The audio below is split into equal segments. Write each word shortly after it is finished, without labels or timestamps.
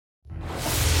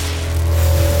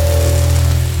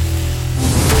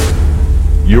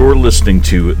You're listening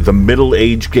to The Middle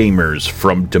Age Gamers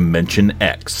from Dimension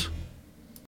X.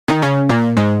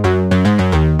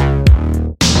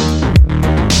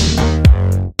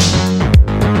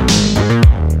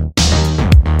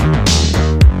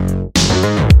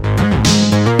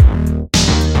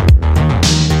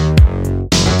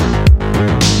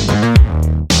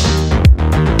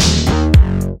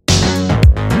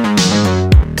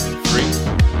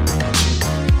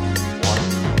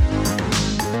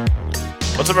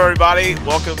 What's up, everybody?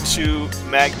 Welcome to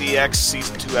MagDX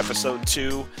Season 2, Episode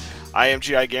 2. I am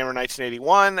GI Gamer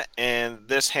 1981, and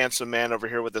this handsome man over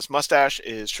here with this mustache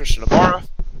is Tristan Ibarra.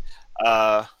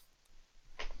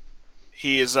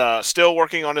 He is still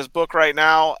working on his book right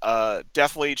now.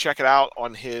 Definitely check it out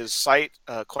on his site,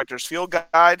 Collector's Field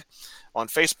Guide, on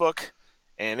Facebook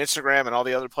and Instagram and all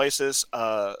the other places.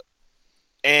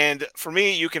 And for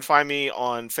me, you can find me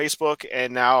on Facebook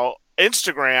and now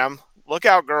Instagram. Look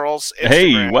out, girls. Instagram.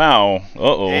 Hey, wow.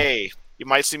 Uh-oh. Hey, you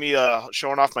might see me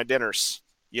showing off my dinners.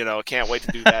 You know, can't wait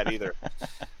to do that either.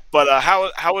 But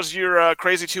how was your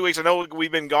crazy 2 weeks? I know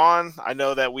we've been gone. I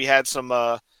know that we had some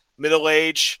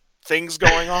middle-age things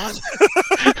going on.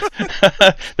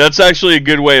 That's actually a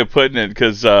good way of putting it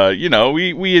because,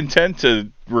 we intend to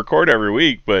record every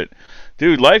week, but,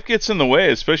 dude, life gets in the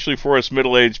way, especially for us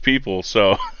middle-aged people,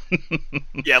 so...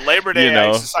 Yeah, Labor Day,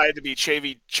 I decided to be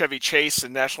Chevy Chase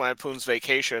and National Lampoon's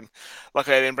Vacation.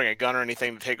 Luckily, I didn't bring a gun or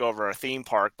anything to take over our theme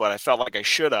park, but I felt like I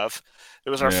should have. It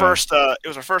was our first. It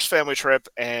was our first family trip,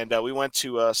 and we went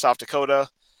to South Dakota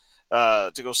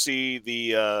to go see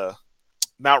the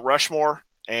Mount Rushmore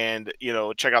and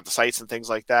check out the sights and things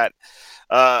like that.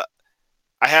 I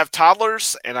have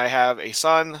toddlers and I have a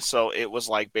son, so it was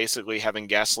like basically having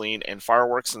gasoline and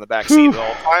fireworks in the back seat at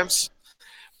all times.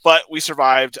 But we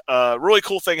survived. A really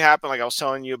cool thing happened, like I was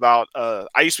telling you about.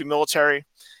 I used to be military,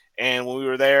 and when we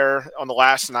were there on the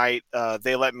last night,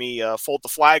 they let me fold the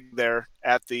flag there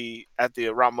at the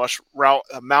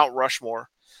Mount Rushmore.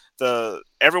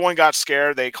 Everyone got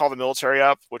scared. They called the military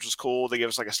up, which was cool. They gave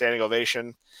us like a standing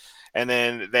ovation, and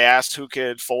then they asked who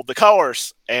could fold the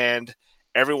colors, and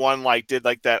everyone did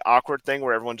that awkward thing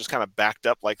where everyone just kind of backed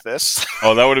up like this.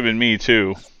 Oh, that would have been me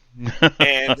too.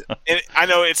 and I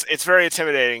know it's very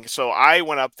intimidating. So I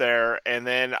went up there, and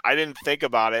then I didn't think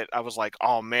about it. I was like,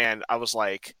 oh man, I was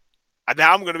like,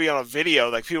 now I'm going to be on a video.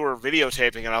 Like people were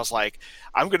videotaping, and I was like,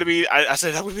 I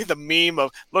said I'm going to be the meme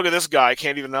of look at this guy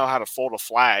can't even know how to fold a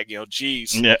flag.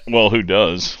 Geez. Yeah. Well, who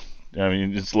does? I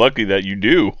mean, it's lucky that you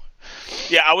do.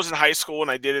 Yeah, I was in high school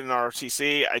and I did it in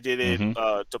ROTC. I did it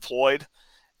deployed,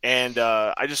 and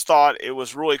I just thought it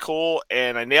was really cool,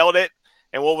 and I nailed it.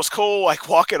 And what was cool,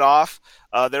 walking off,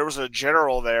 there was a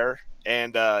general there,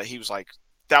 and he was like,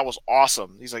 that was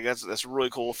awesome. He's like, that's a really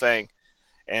cool thing.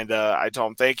 And I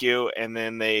told him, thank you. And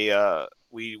then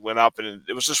we went up, and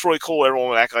it was just really cool. Everyone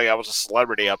would act like I was a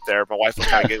celebrity up there. My wife was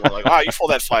kind of getting like, wow, you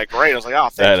fold that flag great. I was like, oh,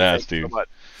 thank you so much.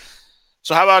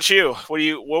 So how about you?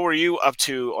 What were you up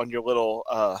to on your little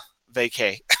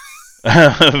vacay?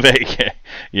 Vacay.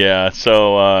 Yeah,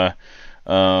 so...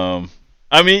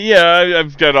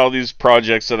 I've got all these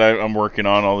projects that I'm working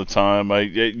on all the time.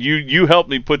 You helped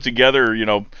me put together,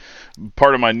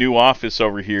 part of my new office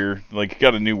over here.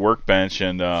 Got a new workbench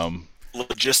and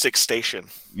logistics station.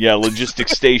 Yeah,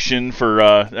 logistics station for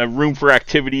a room for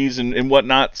activities and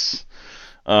whatnots.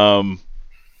 So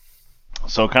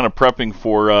kind of prepping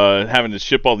for having to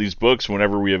ship all these books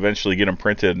whenever we eventually get them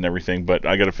printed and everything. But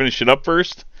I got to finish it up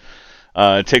first.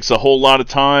 It takes a whole lot of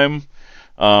time.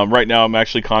 Right now, I'm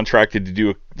actually contracted to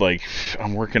do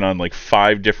I'm working on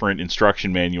 5 different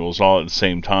instruction manuals all at the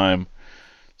same time,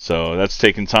 so that's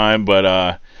taking time. But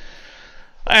I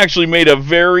actually made a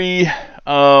very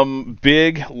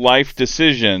big life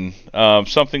decision,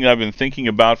 something I've been thinking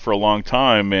about for a long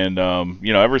time, and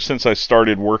ever since I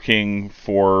started working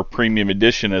for Premium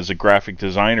Edition as a graphic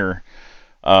designer,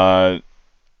 I've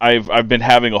been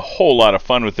having a whole lot of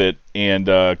fun with it, and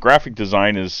graphic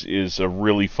design is a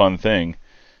really fun thing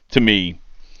to me.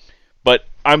 But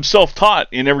I'm self-taught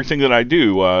in everything that I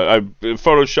do.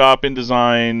 Photoshop,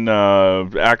 InDesign,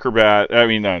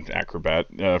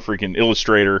 freaking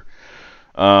Illustrator.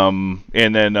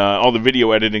 And then all the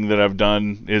video editing that I've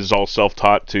done is all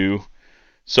self-taught too.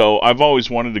 So I've always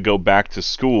wanted to go back to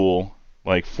school,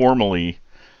 formally,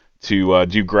 to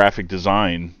do graphic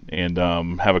design and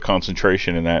have a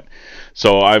concentration in that.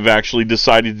 So I've actually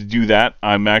decided to do that.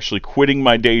 I'm actually quitting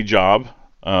my day job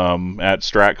at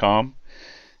Stratcom,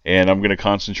 and I'm going to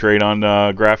concentrate on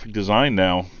graphic design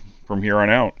now from here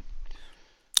on out.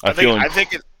 I think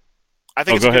it's a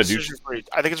good decision for you.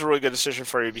 I think it's a really good decision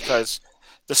for you because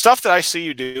the stuff that I see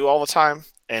you do all the time,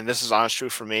 and this is honest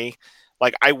truth for me,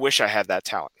 like, I wish I had that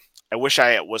talent. I wish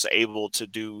I was able to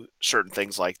do certain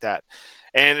things like that.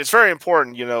 And it's very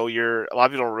important, a lot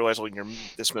of people don't realize when you're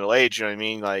this middle age, you know what I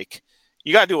mean? Like,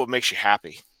 you got to do what makes you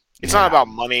happy. It's not about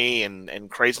money and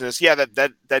craziness. Yeah,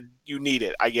 that you need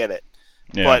it. I get it.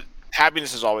 Yeah. But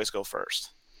happiness is always go first.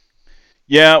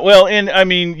 Yeah, well, and I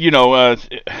mean,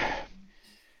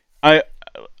 I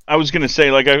was going to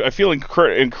say, like, I feel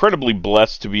incredibly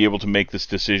blessed to be able to make this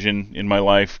decision in my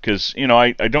life because,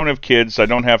 I don't have kids. I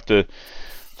don't have to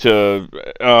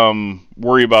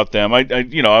worry about them.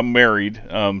 I'm married,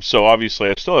 so obviously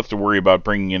I still have to worry about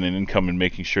bringing in an income and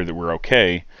making sure that we're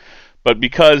okay. But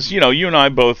because, you and I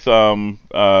both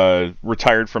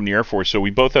retired from the Air Force, so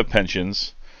we both have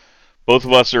pensions. Both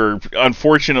of us are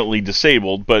unfortunately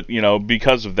disabled, but,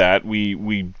 because of that,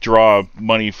 we draw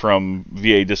money from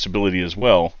VA disability as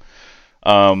well.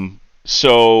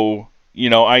 So,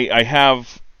 I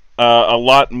have a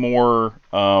lot more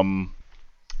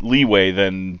leeway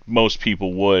than most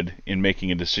people would in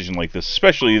making a decision like this,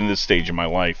 especially in this stage of my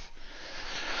life.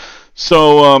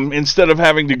 So instead of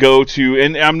having to go to,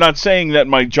 and I'm not saying that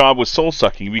my job was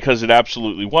soul-sucking because it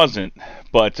absolutely wasn't,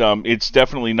 but it's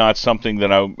definitely not something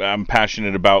that I'm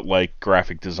passionate about, like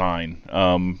graphic design.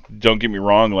 Don't get me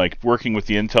wrong, like working with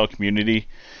the Intel community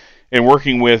and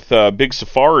working with Big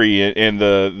Safari and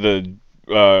the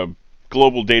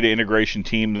global data integration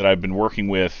team that I've been working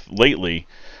with lately,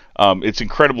 it's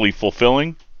incredibly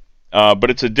fulfilling, but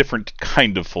it's a different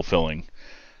kind of fulfilling.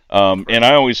 And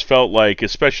I always felt like,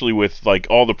 especially with like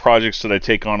all the projects that I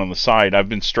take on the side, I've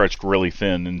been stretched really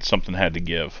thin, and something had to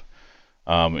give.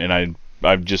 And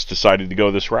I've just decided to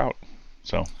go this route.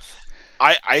 So,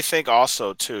 I think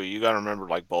also too, you got to remember,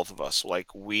 like both of us,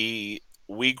 like we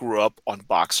grew up on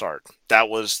box art. That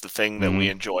was the thing that we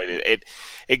enjoyed.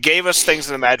 It gave us things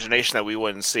in imagination that we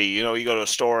wouldn't see. You go to a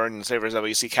store and say, for example,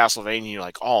 you see Castlevania, and you're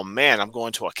like, oh man, I'm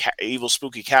going to a evil,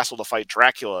 spooky castle to fight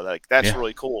Dracula. Like that's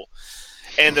really cool.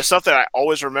 And the stuff that I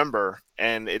always remember,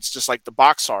 and it's just like the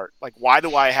box art. Like, why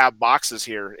do I have boxes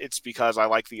here? It's because I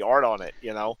like the art on it,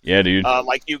 Yeah, dude.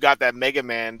 Like you got that Mega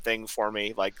Man thing for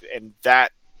me, like, and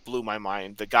that blew my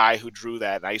mind. The guy who drew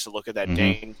that, and I used to look at that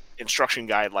dang instruction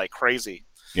guide like crazy.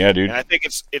 Yeah, dude. And I think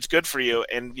it's good for you.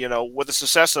 And with the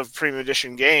success of premium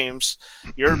edition games,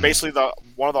 you're basically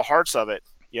one of the hearts of it.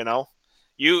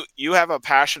 You have a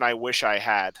passion I wish I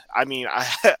had. I mean,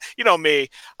 me.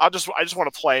 I just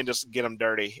want to play and just get them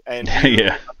dirty. And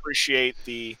appreciate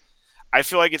the. I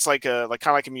feel like it's like kind of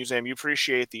like a museum. You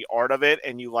appreciate the art of it,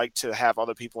 and you like to have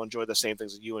other people enjoy the same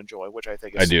things that you enjoy, which I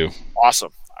think is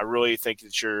awesome. I really think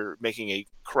that you're making a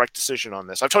correct decision on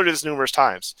this. I've told you this numerous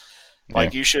times.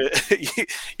 Like you should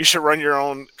run your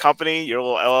own company, your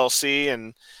little LLC,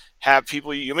 and have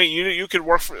people. You could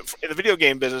work in the video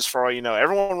game business for all you know.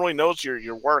 Everyone really knows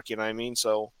your work. You know what I mean?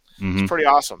 So it's pretty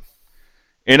awesome.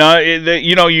 And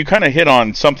you kind of hit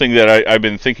on something that I've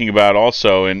been thinking about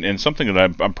also, and something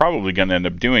that I'm probably going to end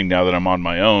up doing now that I'm on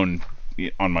my own.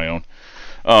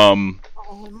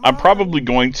 I'm probably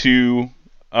going to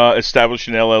establish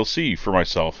an LLC for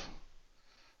myself.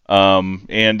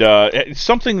 It's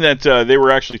something that they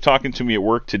were actually talking to me at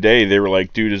work today. They were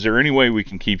like, dude, is there any way we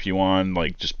can keep you on,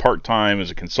 like, just part-time as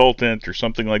a consultant or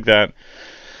something like that?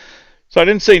 So I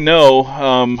didn't say no,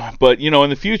 but, in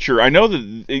the future, I know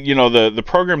that, the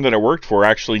program that I worked for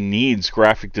actually needs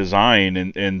graphic design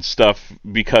and stuff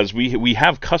because we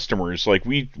have customers. Like,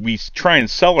 we try and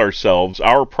sell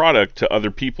our product to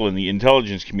other people in the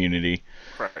intelligence community.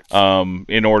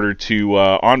 In order to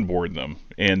onboard them,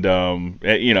 and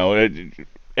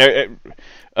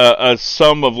a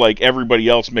sum of like everybody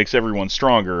else makes everyone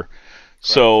stronger.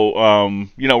 So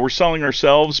we're selling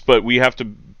ourselves, but we have to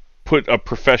put a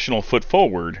professional foot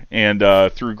forward, and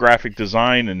through graphic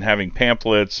design and having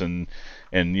pamphlets and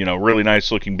really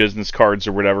nice looking business cards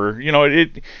or whatever,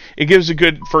 it gives a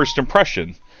good first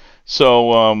impression.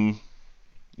 So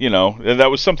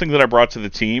that was something that I brought to the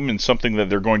team, and something that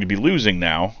they're going to be losing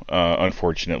now,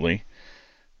 unfortunately.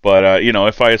 But,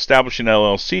 if I establish an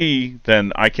LLC,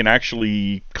 then I can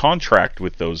actually contract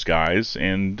with those guys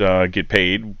and get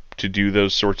paid to do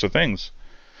those sorts of things.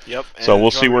 Yep. So we'll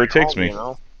see where it takes me.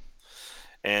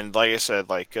 And like I said,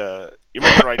 like, you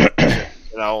make the right decision.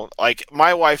 Like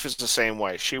my wife is the same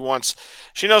way. She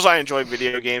knows I enjoy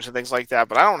video games and things like that,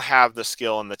 but I don't have the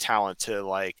skill and the talent to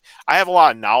I have a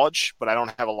lot of knowledge, but I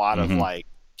don't have a lot of like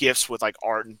gifts with like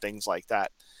art and things like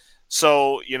that.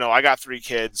 So, I got 3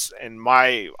 kids, and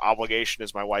my obligation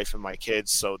is my wife and my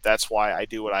kids. So that's why I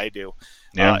do what I do.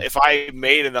 Yeah. If I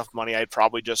made enough money, I'd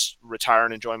probably just retire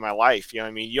and enjoy my life. You know what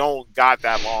I mean? You don't got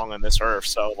that long on this earth.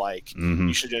 So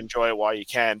you should enjoy it while you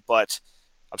can. But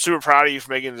I'm super proud of you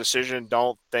for making the decision.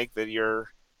 Don't think that you're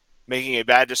making a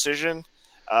bad decision.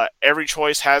 Every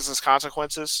choice has its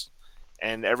consequences,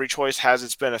 and every choice has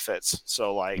its benefits.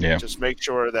 So, like, just make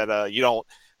sure that you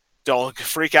don't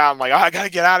freak out and like, oh, I gotta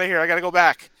get out of here. I gotta go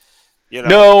back. You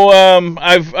know?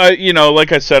 No,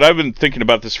 like I said, I've been thinking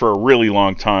about this for a really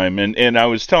long time, and I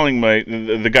was telling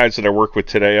the guys that I work with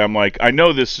today, I'm like, I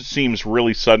know this seems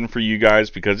really sudden for you guys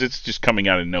because it's just coming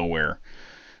out of nowhere.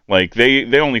 Like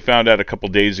they only found out a couple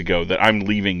days ago that I'm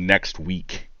leaving next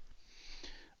week.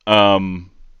 And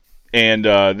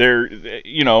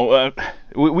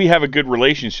we have a good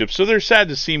relationship, so they're sad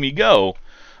to see me go.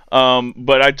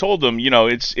 But I told them,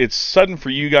 it's sudden for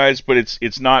you guys, but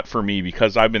it's not for me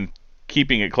because I've been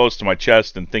keeping it close to my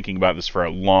chest and thinking about this for a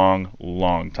long,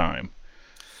 long time.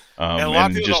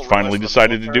 And just finally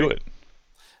decided to do it.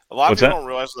 A lot of people don't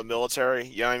realize the military.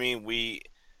 You know what I mean?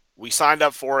 We signed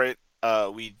up for it.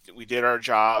 We did our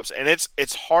jobs, and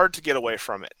it's hard to get away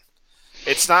from it.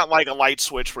 It's not like a light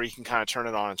switch where you can kind of turn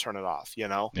it on and turn it off,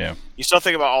 Yeah. You still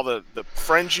think about all the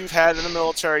friends you've had in the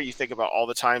military. You think about all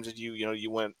the times that you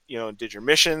went, and did your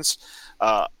missions,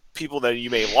 people that you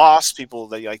may have lost, people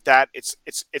that you like that.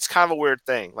 It's kind of a weird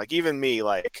thing. Like even me,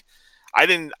 like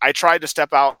I tried to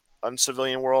step out on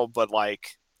civilian world, but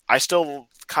like I still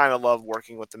kind of love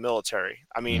working with the military.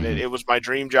 I mean, it was my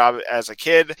dream job as a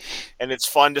kid, and it's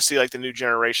fun to see like the new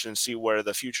generation and see where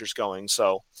the future's going.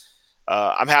 So,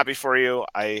 I'm happy for you.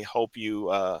 I hope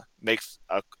you make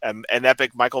an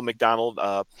epic Michael McDonald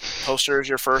poster as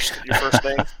your first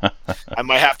thing. I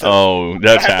might have to. Oh,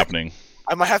 that's happening.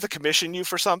 I might have to commission you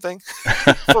for something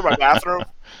for my bathroom.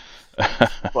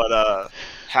 But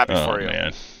happy for you.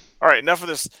 Man. All right, enough of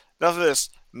this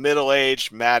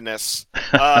middle-aged madness.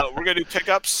 We're gonna do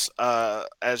pickups.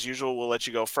 As usual, we'll let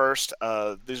you go first.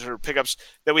 These are pickups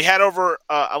that we had over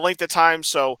a length of time,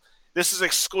 so. This is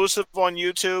exclusive on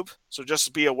YouTube, so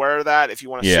just be aware of that. If you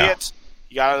want to see it,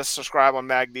 you got to subscribe on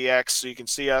MagDX so you can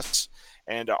see us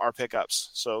and our pickups.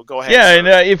 So go ahead. Yeah, and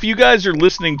if you guys are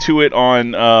listening to it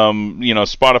on,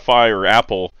 Spotify or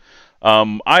Apple,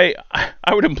 I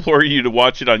would implore you to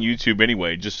watch it on YouTube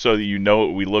anyway, just so that you know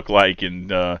what we look like.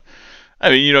 And I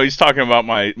mean, he's talking about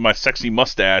my sexy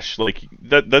mustache. Like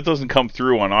that doesn't come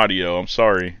through on audio. I'm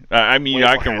sorry. I mean,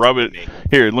 I can rub it.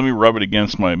 Here, let me rub it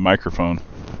against my microphone.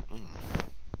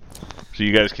 So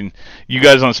you guys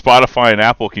on Spotify and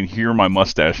Apple can hear my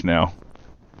mustache now.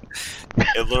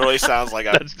 It literally sounds like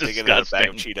I'm digging in a bag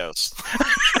of Cheetos.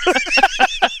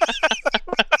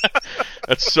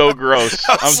 That's so gross.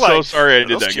 I'm so sorry I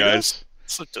did that, guys.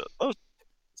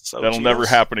 That'll never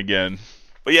happen again.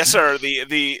 But yes, sir,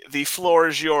 the floor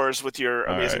is yours with your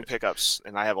amazing pickups,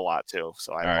 and I have a lot too.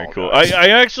 So I apologize. Cool. I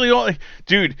actually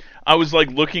dude, I was like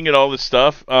looking at all this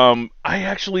stuff. I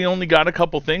actually only got a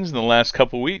couple things in the last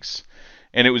couple weeks,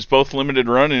 and it was both limited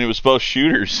run and it was both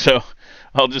shooters. So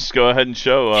I'll just go ahead and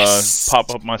show pop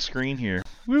up my screen here.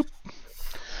 Whoop.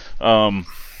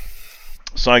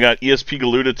 So I got ESP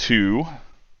Galuda 2.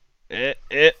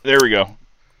 There we go.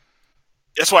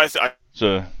 That's why I thought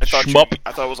I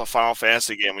thought it was a Final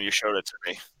Fantasy game when you showed it to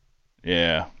me.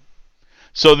 Yeah.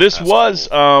 So this was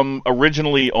cool.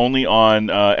 Originally only on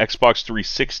Xbox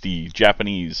 360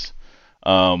 Japanese.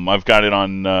 I've got it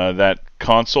on that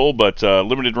console, but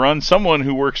limited run. Someone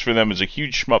who works for them is a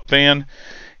huge shmup fan,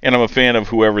 and I'm a fan of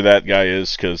whoever that guy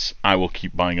is because I will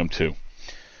keep buying them too.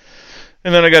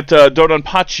 And then I got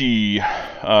Dodonpachi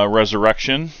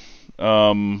Resurrection.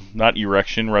 Not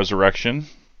Erection, Resurrection.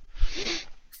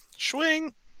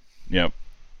 Swing. Yep.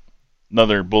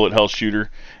 Another bullet hell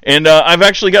shooter. And I've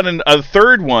actually got a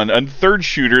third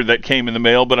shooter that came in the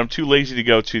mail, but I'm too lazy to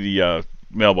go to the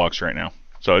mailbox right now.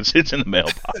 So it's in the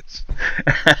mailbox.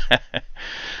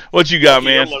 What you got,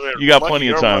 man? You got plenty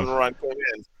of time.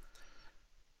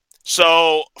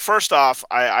 So, first off,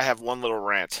 I have one little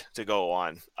rant to go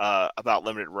on about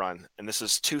limited run, and this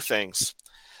is two things.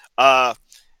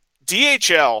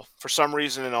 DHL, for some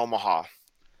reason in Omaha,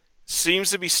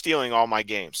 seems to be stealing all my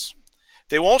games.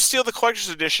 They won't steal the collector's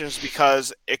editions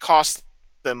because it costs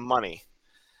them money.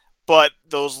 But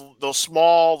those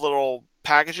small little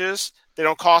packages, they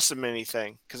don't cost them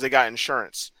anything because they got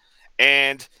insurance.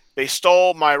 And they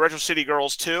stole my Retro City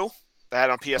Girls 2 that I had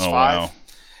on PS5. Oh, wow.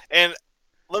 And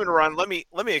limited run, let me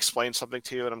explain something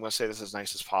to you, and I'm going to say this as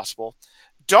nice as possible.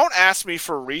 Don't ask me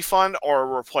for a refund or a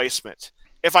replacement.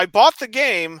 If I bought the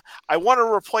game, I want a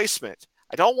replacement.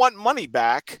 I don't want money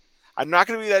back. I'm not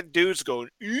going to be that dude's going,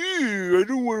 ew, I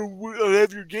don't want to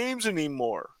have your games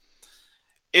anymore.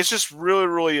 It's just really,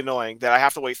 really annoying that I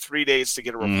have to wait 3 days to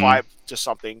get a reply to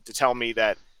something to tell me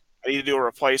that I need to do a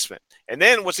replacement. And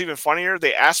then what's even funnier,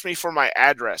 they asked me for my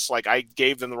address. Like I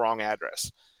gave them the wrong address.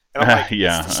 And I'm like,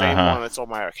 it's the same one that's on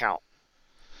my account.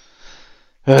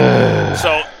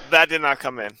 So that did not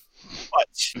come in. But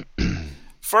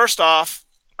first off,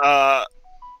 the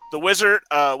Wizard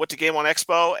went to Game On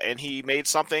Expo, and he made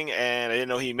something, and I didn't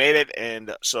know he made it,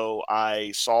 and so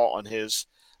I saw on his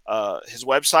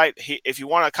website. If you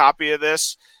want a copy of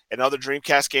this and other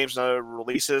Dreamcast games and other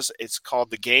releases, it's called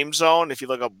the Game Zone. If you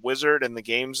look up Wizard and the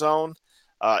Game Zone,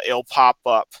 it'll pop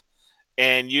up.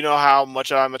 And you know how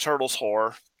much I'm a Turtles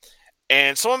whore.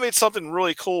 And someone made something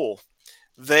really cool.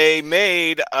 They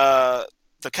made the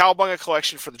Cowabunga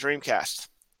collection for the Dreamcast.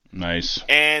 Nice.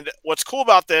 And what's cool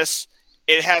about this,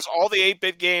 it has all the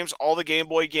 8-bit games, all the Game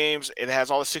Boy games, it has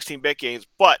all the 16-bit games,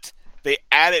 but they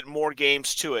added more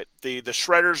games to it. The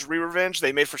Shredder's Re-Revenge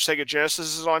they made for Sega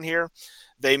Genesis is on here.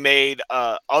 They made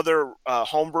other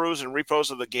homebrews and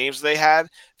repros of the games they had.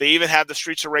 They even had the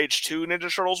Streets of Rage 2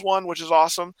 Ninja Turtles one, which is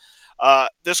awesome.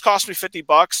 This cost me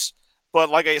 $50, but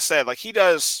like I said, like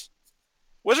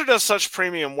Wizard does such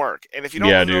premium work, and if you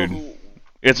don't know who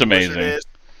it's amazing. Wizard is,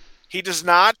 he does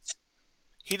not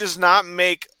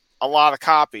make a lot of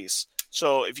copies.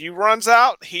 So if he runs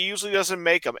out, he usually doesn't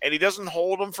make them, and he doesn't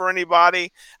hold them for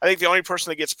anybody. I think the only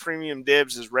person that gets premium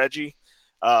dibs is Reggie,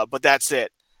 but that's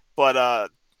it.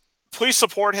 But please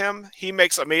support him. He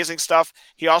makes amazing stuff.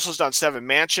 He also has done 7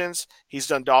 Mansions. He's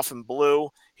done Dolphin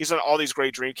Blue. He's done all these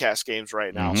great Dreamcast games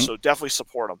right now. So definitely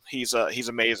support him. He's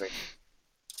amazing.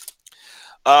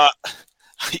 I've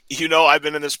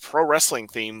been in this pro wrestling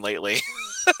theme lately.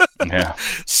 Yeah.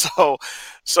 So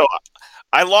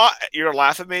I lost. You're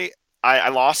laughing at me. I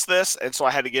lost this, and so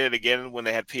I had to get it again when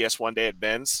they had PS1 Day at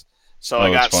Ben's. So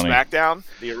I got SmackDown,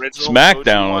 the original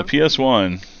SmackDown on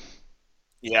PS1.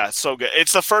 Yeah, so good.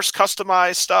 It's the first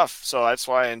customized stuff, so that's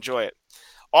why I enjoy it.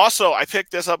 Also, I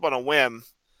picked this up on a whim.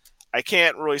 I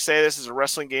can't really say this is a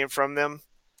wrestling game from them,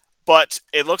 but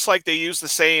it looks like they use the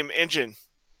same engine.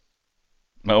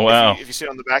 Oh, wow. If you see it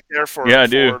on the back there I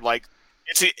do. Like,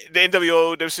 it's the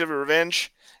NWO WCW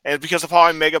Revenge, and because of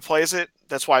how Mega plays it,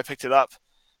 that's why I picked it up.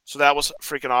 So that was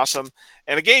freaking awesome.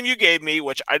 And a game you gave me,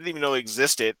 which I didn't even know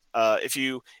existed, if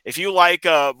you like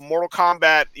Mortal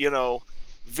Kombat,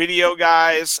 video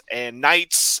guys and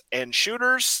knights and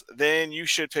shooters, then you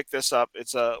should pick this up.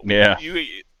 It's what's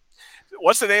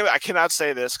the name? I cannot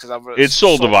say this because it's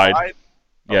Soul Divide. Okay.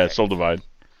 Yeah, it's Soul Divide.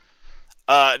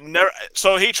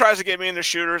 So he tries to get me into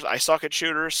shooters. I suck at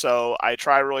shooters, so I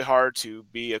try really hard to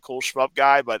be a cool shmup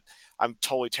guy, but I'm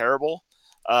totally terrible.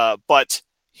 But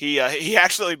he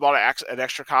actually bought an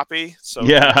extra copy. So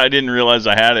yeah, I didn't realize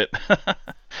I had it.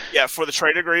 Yeah, for the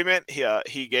trade agreement,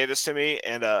 he gave this to me,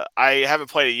 and I haven't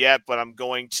played it yet, but I'm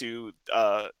going to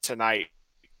tonight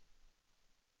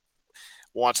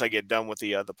once I get done with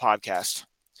the podcast.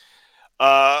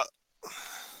 I've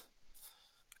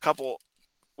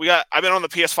been on the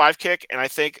PS5 kick, and I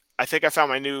think I found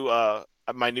my new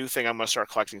thing I'm going to start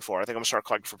collecting for. I think I'm going to start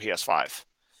collecting for PS5.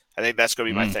 I think that's going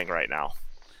to be my thing right now.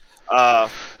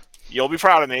 You'll be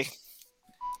proud of me.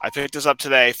 I picked this up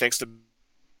today thanks to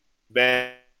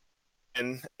Ben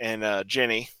and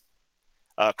Jenny.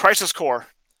 Crisis Core.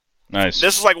 Nice.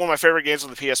 This is like one of my favorite games on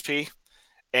the PSP,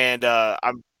 and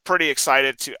I'm pretty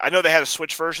excited to. I know they had a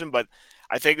Switch version, but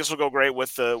I think this will go great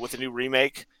with the new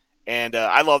remake. And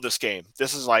I love this game.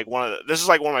 This is like one of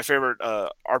my favorite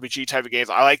RPG type of games.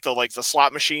 I like the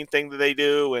slot machine thing that they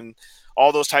do and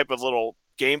all those type of little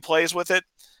gameplays with it.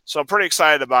 So I'm pretty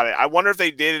excited about it. I wonder if they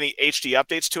did any HD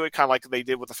updates to it, kind of like they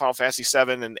did with the Final Fantasy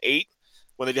 7 and 8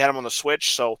 when they had them on the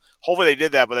Switch. So hopefully they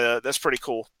did that, but that's pretty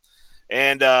cool.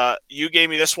 And you gave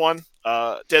me this one,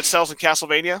 Dead Cells in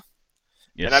Castlevania.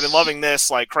 Yes. And I've been loving this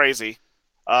like crazy.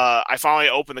 I finally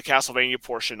opened the Castlevania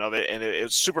portion of it, and it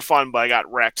was super fun, but I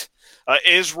got wrecked.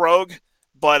 It is Rogue,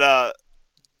 but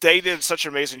they did such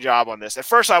an amazing job on this. At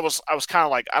first, I was kind of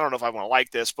like, I don't know if I want to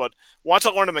like this, but once I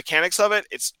learned the mechanics of it,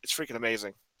 it's freaking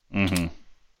amazing. Mm-hmm.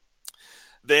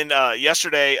 Then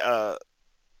yesterday,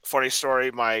 funny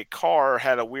story, my car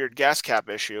had a weird gas cap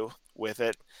issue with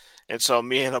it, and so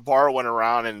me and a bar went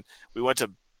around, and we went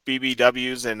to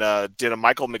BBW's and did a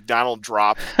Michael McDonald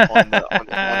drop on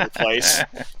the place.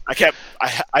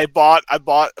 I bought.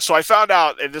 So I found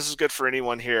out, and this is good for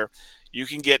anyone here. You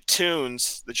can get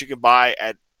tunes that you can buy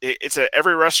at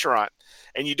every restaurant,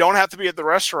 and you don't have to be at the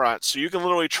restaurant. So you can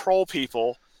literally troll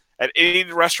people at any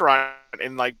restaurant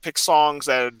and like pick songs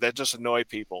that just annoy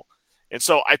people. And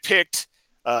so I picked.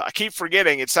 I keep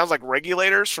forgetting. It sounds like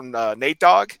Regulators from Nate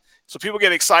Dogg. So people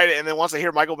get excited, and then once they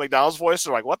hear Michael McDonald's voice,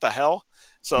 they're like, "What the hell?"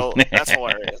 So that's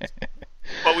hilarious.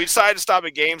 But we decided to stop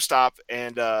at GameStop,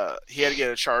 and he had to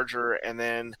get a charger. And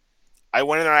then I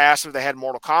went in there and I asked them if they had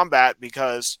Mortal Kombat,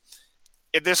 because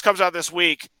if this comes out this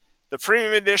week, the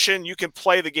premium edition, you can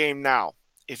play the game now.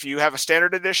 If you have a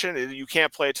standard edition, you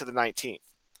can't play it to the 19th.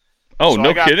 Oh, so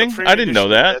no kidding! I didn't know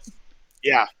that.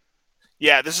 Yeah.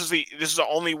 This is the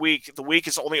only week. The week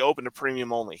is only open to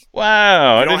premium only.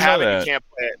 Wow, if you don't have it, you can't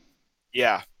play it.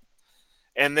 Yeah,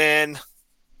 and then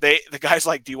the guy's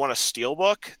like, "Do you want a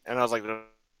steelbook?" And I was like,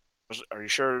 "Are you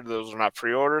sure those are not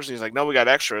pre-orders?" And he's like, "No, we got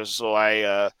extras." So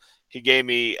he gave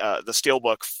me the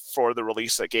steelbook for the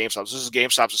release at GameStop. This is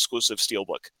GameStop's exclusive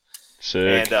steelbook.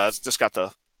 Sick. And it's just got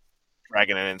the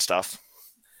dragon in it and stuff.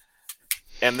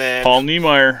 And then Paul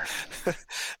Niemeyer.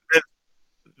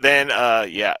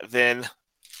 then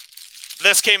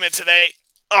this came in today.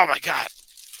 Oh my god!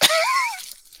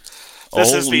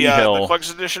 This is the collector's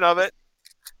edition of it.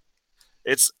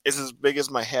 It's as big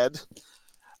as my head.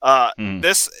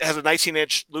 This has a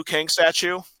 19-inch Liu Kang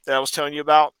statue that I was telling you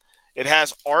about. It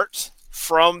has art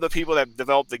from the people that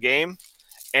developed the game,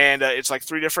 and it's like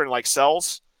 3 different like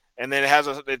cells. And then it has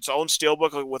its own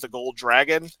steelbook with a gold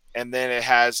dragon, and then it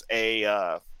has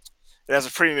a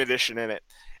premium edition in it.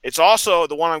 It's also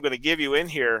the one I'm going to give you in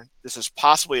here. This is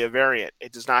possibly a variant.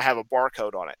 It does not have a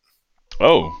barcode on it.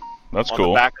 Oh, that's cool.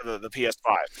 On the back of the PS5.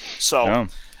 So,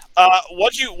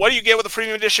 what do you get with the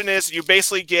premium edition is you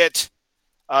basically get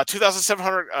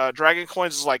 2,700 Dragon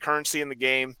coins is like currency in the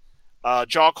game,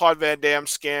 Jean-Claude Van Damme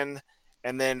skin,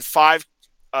 and then 5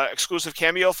 exclusive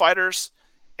cameo fighters,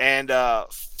 and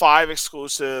 5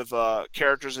 exclusive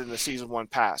characters in the Season 1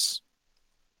 pass.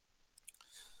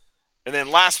 And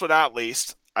then last but not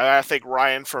least, I gotta thank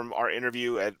Ryan from our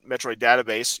interview at Metroid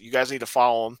Database. You guys need to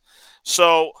follow him.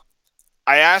 So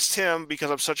I asked him,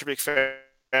 because I'm such a big fan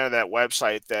of that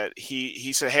website, that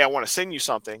he said, "Hey, I want to send you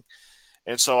something."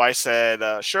 And so I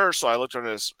said, "Sure." So I looked on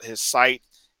his site.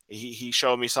 He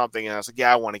showed me something, and I was like,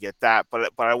 "Yeah, I want to get that." But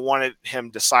I wanted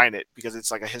him to sign it because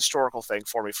it's like a historical thing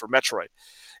for me for Metroid.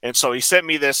 And so he sent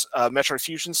me this Metroid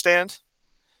Fusion stand,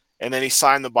 and then he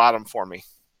signed the bottom for me.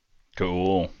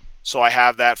 Cool. So I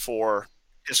have that for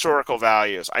historical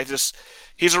values.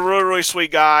 He's a really, really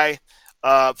sweet guy.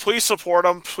 Please support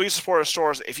him. Please support his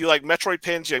stores. If you like Metroid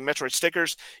pins, you like Metroid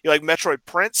stickers, you like Metroid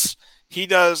prints,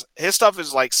 his stuff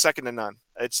is like second to none.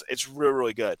 It's really,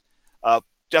 really good.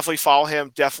 Definitely follow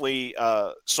him. Definitely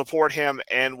support him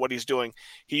and what he's doing.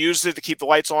 He uses it to keep the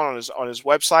lights on his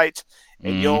website,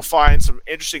 and you'll find some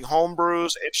interesting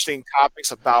homebrews, interesting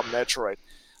topics about Metroid.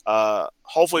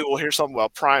 Hopefully we'll hear something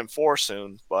about Prime 4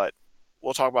 soon, but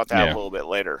we'll talk about that a little bit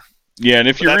later. Yeah, and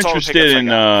if you're interested in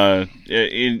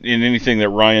anything that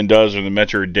Ryan does or the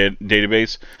Metroid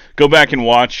database, go back and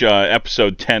watch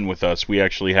episode 10 with us. We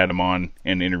actually had him on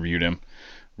and interviewed him.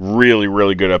 Really,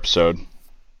 really good episode.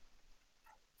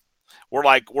 We're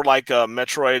like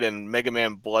Metroid and Mega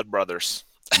Man blood brothers.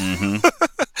 Mm-hmm.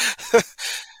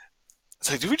 It's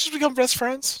like, did we just become best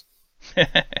friends?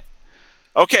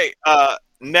 Okay,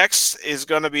 next is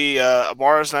going to be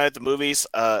Amara's Night at the Movies.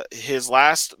 His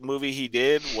last movie he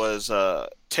did was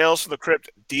Tales from the Crypt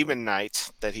Demon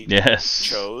Knight that he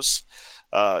chose.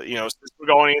 We're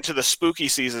going into the spooky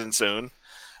season soon.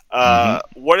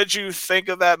 What did you think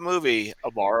of that movie,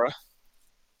 Amara?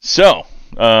 So,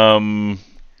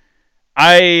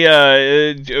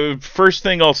 first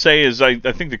thing I'll say is I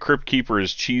think the Crypt Keeper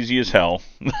is cheesy as hell.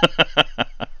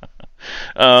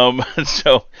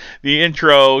 So the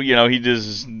intro, he does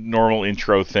his normal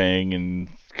intro thing and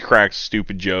cracks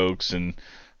stupid jokes and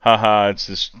haha, it's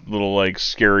this little like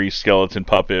scary skeleton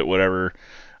puppet, whatever.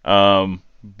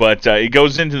 But it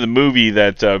goes into the movie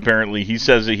that apparently he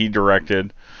says that he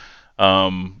directed.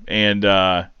 Dude,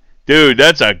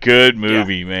 that's a good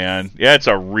movie, man. Yeah, it's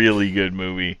a really good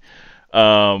movie.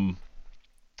 You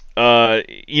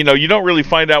don't really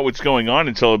find out what's going on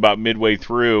until about midway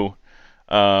through.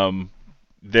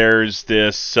 There's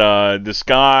this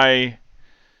guy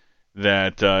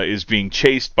that is being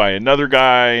chased by another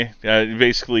guy.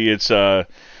 Basically, it's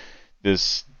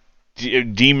this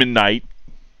demon knight,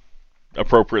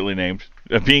 appropriately named,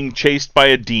 being chased by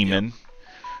a demon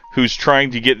who's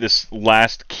trying to get this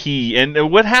last key.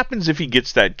 And what happens if he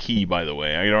gets that key, by the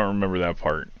way? I don't remember that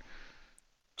part.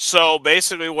 So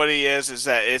basically what he is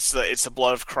that it's the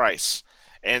blood of Christ.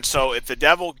 And so if the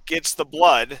devil gets the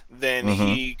blood, then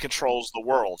he controls the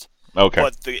world. Okay.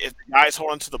 But if the guys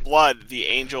hold on to the blood, the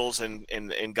angels and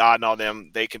God and all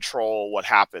them, they control what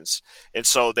happens. And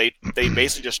so they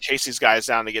basically just chase these guys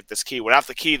down to get this key. Without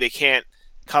the key, they can't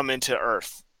come into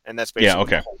Earth. And that's basically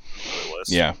the whole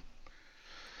list. Yeah.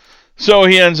 So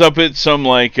he ends up at some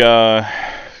like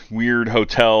weird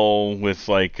hotel with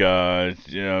like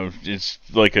it's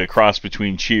like a cross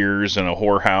between Cheers and a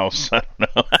whorehouse. I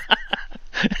don't know.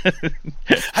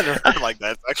 I never heard it like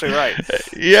that. It's actually right.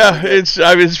 Yeah,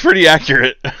 it's pretty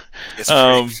accurate. It's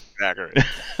pretty accurate.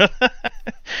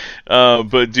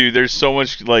 But dude, there's so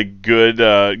much like good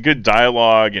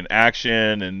dialogue and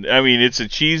action, and I mean, it's a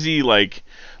cheesy like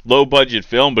low budget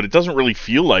film, but it doesn't really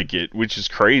feel like it, which is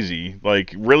crazy.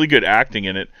 Like really good acting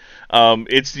in it.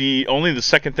 It's only the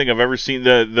second thing I've ever seen.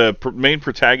 The main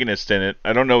protagonist in it,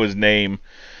 I don't know his name,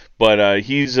 but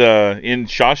he's in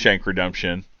Shawshank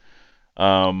Redemption.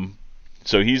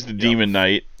 So he's the Demon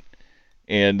Knight,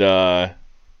 and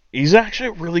he's actually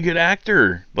a really good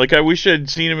actor. Like, I wish I'd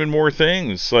seen him in more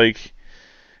things. Like,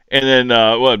 and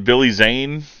then Billy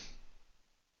Zane?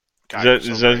 Is that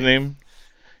his name?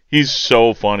 He's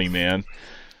so funny, man.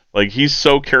 Like, he's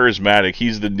so charismatic.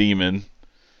 He's the demon,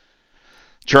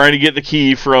 trying to get the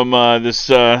key from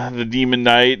the Demon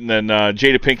Knight, and then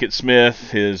Jada Pinkett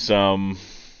Smith is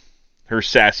her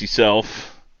sassy self.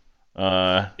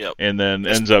 And then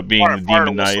ends up being the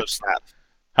Demon Knight.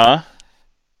 Huh?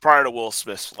 Prior to Will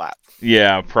Smith's slap.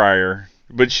 Yeah, prior.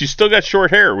 But she's still got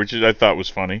short hair, which I thought was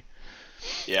funny.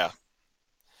 Yeah.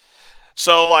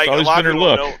 So, like, a lot of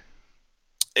people know,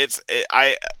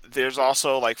 there's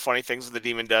also, like, funny things that the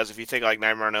Demon does. If you think, like,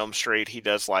 Nightmare on Elm Street, he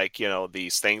does, like, you know,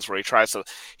 these things where he tries to...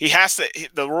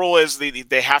 the rule is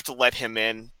they have to let him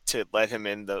in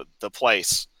the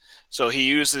place. So he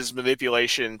uses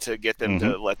manipulation to get them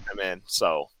to let them in.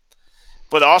 So,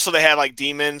 but also they have like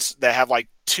demons that have like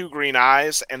 2 green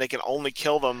eyes, and they can only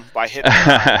kill them by hitting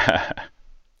them.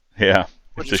 Yeah,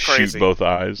 which is crazy. Shoot both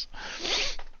eyes.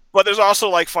 But there's also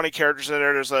like funny characters in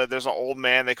there. There's an old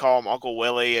man, they call him Uncle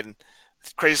Willie, and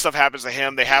crazy stuff happens to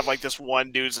him. They have like this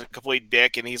one dude's a complete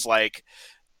dick, and he's like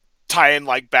tying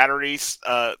like batteries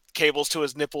cables to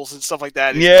his nipples and stuff like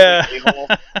that. He's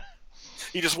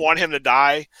you just want him to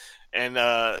die. And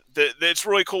it's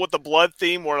really cool with the blood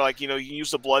theme, where like, you know, you can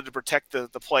use the blood to protect the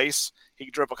place. He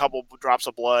can drip a couple drops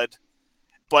of blood,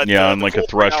 but on like a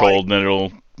threshold, and then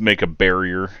it'll make a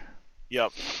barrier.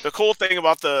 Yep. The cool thing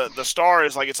about the star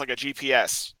is like it's like a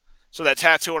GPS, so that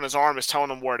tattoo on his arm is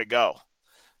telling him where to go.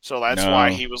 So that's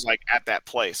why he was like at that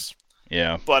place.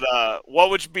 Yeah. But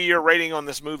what would be your rating on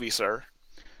this movie, sir?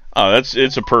 Oh,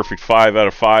 it's a perfect 5 out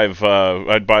of 5.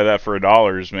 I'd buy that for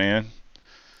 $1, man.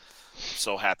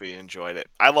 So happy you enjoyed it.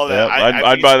 I love that.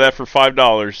 I'd buy that for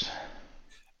 $5.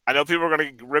 I know people are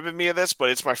going to rib at me of this, but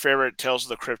it's my favorite Tales of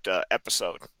the Crypt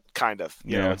episode. Kind of.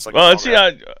 You know, it's like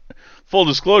full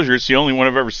disclosure, it's the only one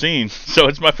I've ever seen, so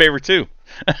it's my favorite too.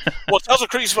 Well, Tales of the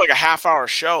Crypt is like a half-hour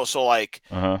show, so like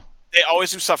they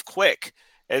always do stuff quick.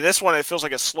 And this one, it feels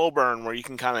like a slow burn where you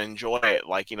can kind of enjoy it,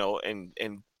 like, you know, and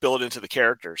build into the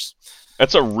characters.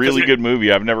 That's a really good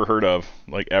movie. I've never heard of,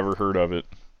 like, ever heard of it.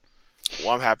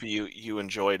 Well, I'm happy you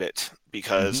enjoyed it,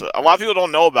 because a lot of people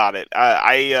don't know about it.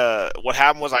 What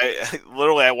happened was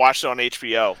I watched it on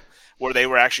HBO where they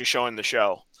were actually showing the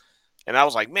show, and I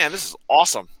was like, man, this is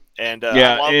awesome. And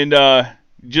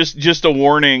just a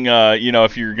warning, you know,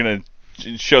 if you're gonna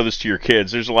show this to your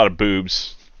kids, there's a lot of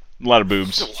boobs. A lot of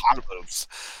boobs. A lot of boobs.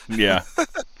 Yeah.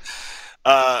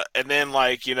 And then,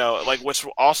 like, you know, like, what's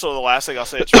also the last thing I'll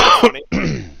say, it's really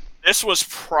funny. This was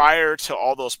prior to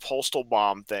all those postal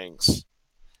bomb things.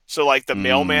 So, like, the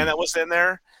mailman that was in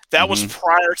there, that was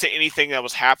prior to anything that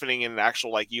was happening in the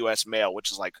actual, like, U.S. mail,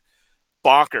 which is, like,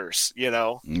 bonkers, you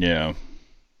know? Yeah.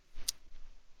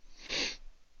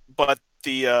 But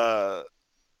the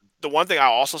one thing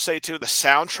I'll also say, too, the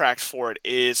soundtrack for it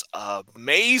is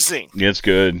amazing. Yeah, it's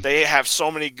good. They have so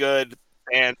many good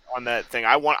bands on that thing.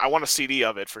 I want a CD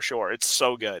of it for sure. It's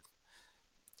so good.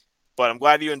 But I'm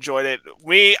glad you enjoyed it.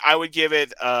 I would give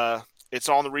it, it's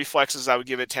all in the reflexes. I would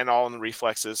give it 10 all in the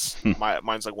reflexes.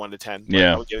 Mine's like 1 to 10.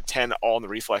 Yeah. I would give it 10 all in the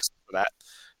reflexes for that.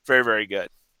 Very, very good.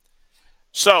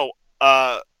 So,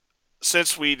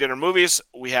 since we did our movies,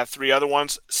 we have 3 other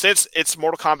ones. Since it's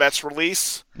Mortal Kombat's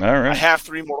release, all right, I have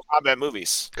 3 Mortal Kombat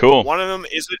movies. Cool. One of them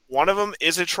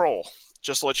is a troll,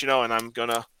 just to let you know, and I'm going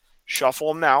to shuffle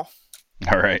them now.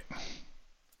 All right.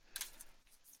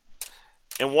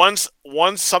 And one's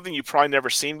something you've probably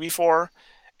never seen before,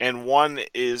 and one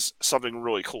is something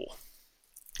really cool.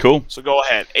 Cool. So go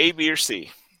ahead. A, B, or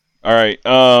C? All right.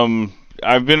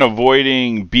 I've been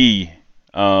avoiding B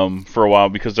for a while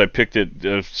because I picked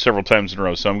it several times in a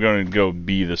row, so I'm going to go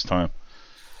B this time.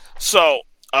 So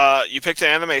you picked an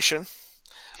animation.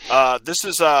 This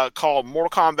is called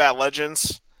Mortal Kombat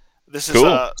Legends. This is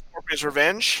Scorpion's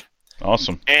Revenge.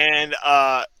 Awesome. And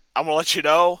I'm going to let you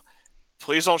know,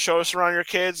 please don't show this around your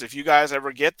kids. If you guys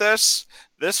ever get this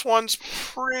one's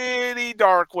pretty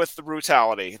dark with the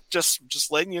brutality.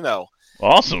 Just letting you know.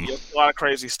 Awesome. A lot of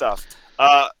crazy stuff.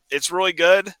 It's really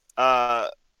good.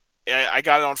 I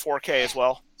got it on 4K as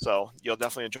well, so you'll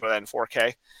definitely enjoy that in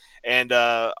 4K. And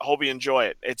I hope you enjoy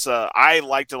it. It's I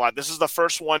liked it a lot. This is the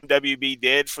first one WB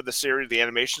did for the series, the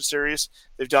animation series.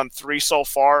 They've done 3 so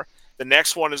far. The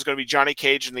next one is going to be Johnny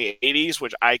Cage in the 80s,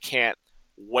 which I can't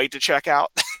wait to check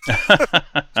out.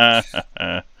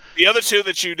 The other 2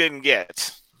 that you didn't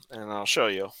get, and I'll show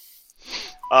you.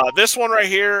 This one right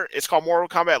here, it's called Mortal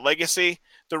Kombat Legacy.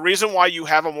 The reason why you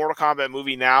have a Mortal Kombat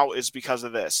movie now is because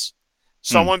of this.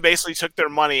 Someone basically took their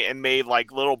money and made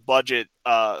like little budget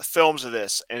films of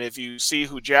this. And if you see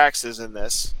who Jax is in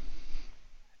this,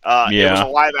 it was a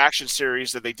live action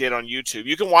series that they did on YouTube.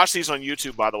 You can watch these on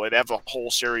YouTube, by the way. They have a whole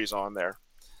series on there.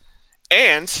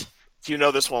 And if you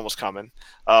know this one was coming,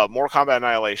 Mortal Kombat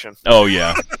Annihilation. Oh,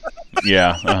 yeah.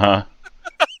 Yeah, uh-huh.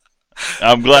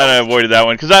 I'm glad I avoided that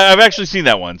one, because I've actually seen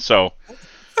that one, so...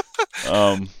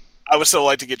 I would still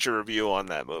like to get your review on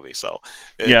that movie. So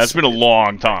it's been a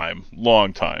long time.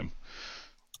 All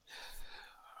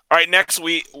right, next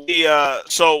we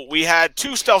had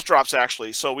 2 stealth drops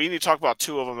actually. So we need to talk about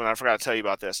 2 of them, and I forgot to tell you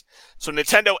about this. So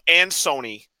Nintendo and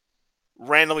Sony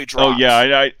randomly dropped. Oh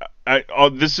yeah,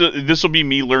 this will be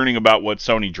me learning about what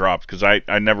Sony dropped, because I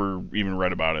never even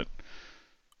read about it.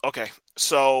 Okay,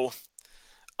 so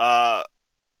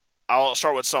I'll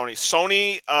start with Sony.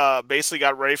 Sony basically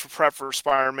got ready for prep for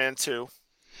Spider-Man 2.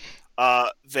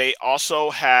 They also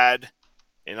had,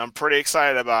 and I'm pretty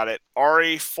excited about it,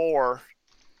 RE4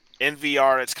 in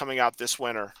VR that's coming out this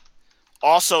winter.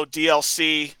 Also,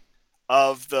 DLC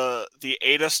of the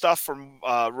Ada stuff from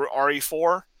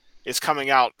RE4 is coming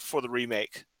out for the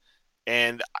remake.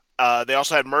 And they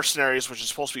also had Mercenaries, which is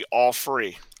supposed to be all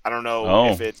free. I don't know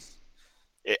if it's...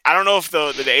 I don't know if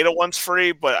the Ada one's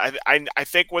free, but I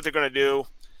think what they're going to do,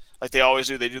 like they always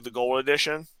do, they do the Gold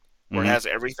Edition, where it has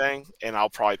everything, and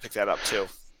I'll probably pick that up too.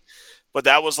 But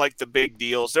that was like the big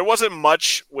deals. There wasn't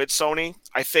much with Sony.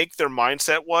 I think their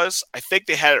mindset was, I think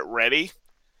they had it ready,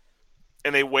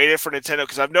 and they waited for Nintendo,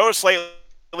 because I've noticed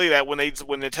lately that when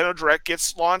Nintendo Direct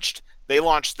gets launched, they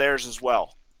launch theirs as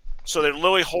well. So they're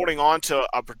literally holding on to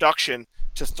a production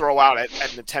to throw out at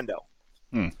Nintendo,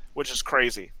 which is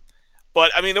crazy. But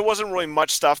I mean, there wasn't really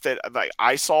much stuff that like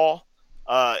I saw.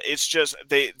 It's just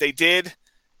they did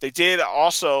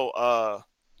also. I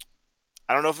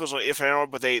don't know if it was an if or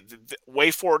but the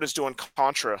Way Forward is doing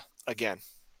Contra again.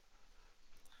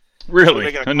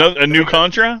 Really, a new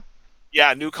Contra?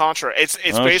 Yeah, new Contra. It's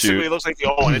basically, it looks like the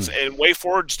old one. And Way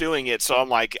Forward's doing it, so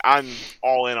I'm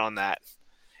all in on that.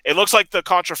 It looks like the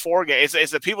Contra 4 game.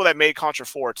 It's the people that made Contra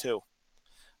 4 too,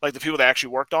 like the people that actually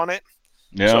worked on it.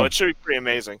 Yeah. So it should be pretty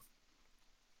amazing.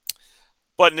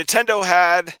 But Nintendo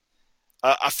had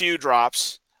a few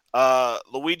drops.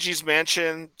 Luigi's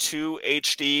Mansion 2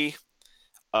 HD.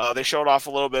 They showed off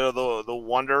a little bit of the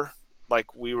wonder,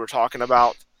 like we were talking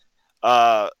about.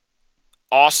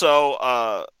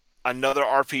 Also, another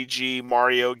RPG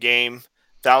Mario game,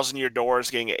 Thousand Year Door,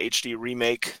 is getting an HD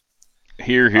remake.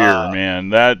 Here, man.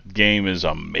 That game is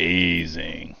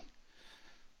amazing.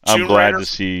 I'm glad to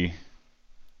see.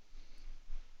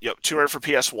 Yep, Tomb Raider for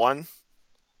PS1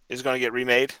 is going to get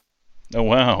remade. Oh,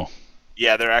 wow.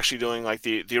 Yeah, they're actually doing like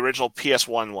the original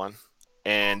PS1 one.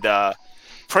 And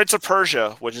Prince of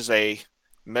Persia, which is a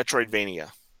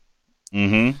Metroidvania.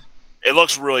 Mm-hmm. It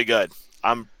looks really good.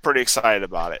 I'm pretty excited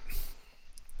about it.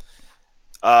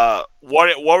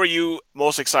 What were you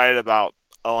most excited about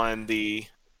on the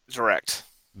Direct?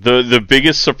 The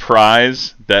biggest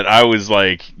surprise that I was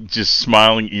like just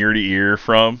smiling ear to ear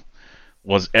from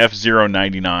was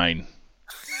F-099.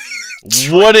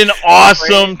 What an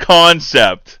awesome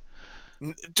concept.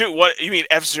 Dude, what you mean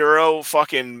F-Zero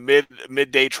fucking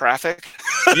midday traffic?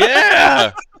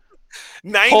 Yeah.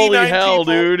 99 Holy hell,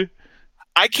 people. Dude.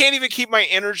 I can't even keep my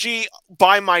energy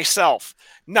by myself.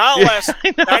 Not less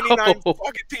 99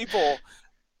 fucking people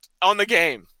on the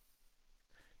game.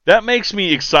 That makes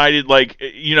me excited. Like,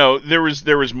 you know, there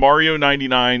was Mario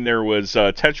 99, there was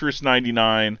Tetris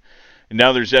 99, and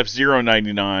now there's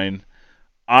F-099.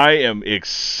 I am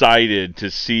excited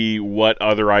to see what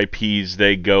other IPs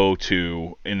they go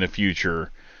to in the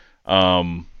future.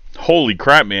 Holy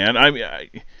crap, man!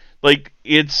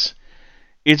 It's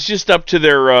just up to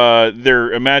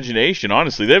their imagination.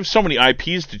 Honestly, they have so many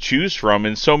IPs to choose from,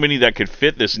 and so many that could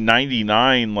fit this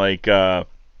 99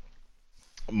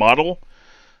 model.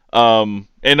 And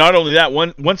not only that,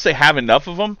 once they have enough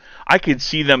of them, I could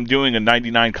see them doing a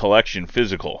 99 collection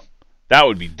physical. That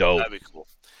would be dope. That'd be cool.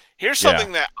 Here's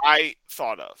something that I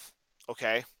thought of.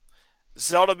 Okay,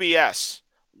 Zelda BS.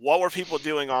 What were people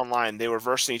doing online? They were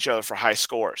versing each other for high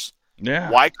scores. Yeah.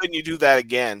 Why couldn't you do that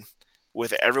again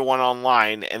with everyone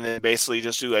online, and then basically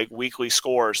just do like weekly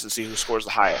scores to see who scores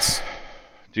the highest.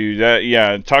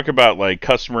 Dude, talk about like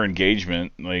customer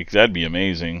engagement. Like that'd be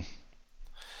amazing.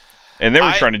 And they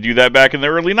were trying to do that back in the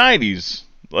early '90s,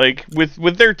 like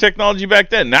with their technology back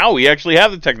then. Now we actually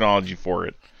have the technology for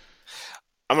it.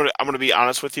 I'm gonna be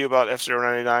honest with you about F-Zero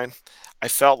 99. I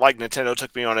felt like Nintendo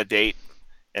took me on a date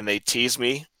and they teased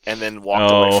me and then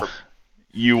walked away from.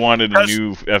 You wanted a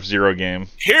new F-Zero game.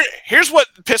 Here's what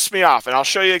pissed me off, and I'll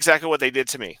show you exactly what they did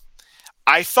to me.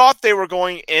 I thought they were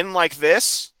going in like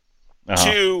this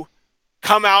to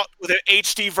come out with an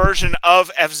HD version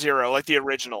of F-Zero, like the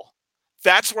original.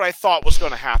 That's what I thought was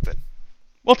going to happen.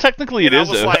 Well, technically it is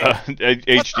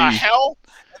HD. What the hell?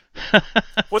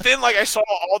 But then, like, I saw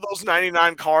all those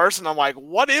 99 cars, and I'm like,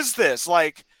 what is this?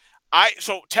 Like,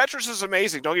 so Tetris is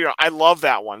amazing. Don't get me wrong. I love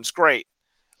that one. It's great.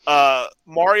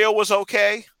 Mario was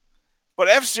okay. But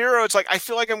F-Zero, it's like I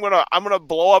feel like I'm gonna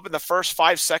blow up in the first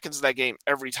 5 seconds of that game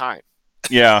every time.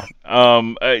 Yeah,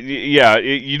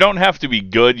 you don't have to be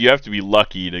good. You have to be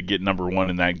lucky to get number one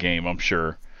in that game. I'm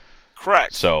sure.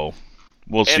 Correct. So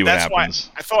we'll see what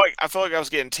happens. I feel like I was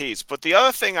getting teased. But the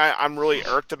other thing I'm really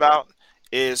irked about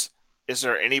is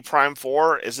there any Prime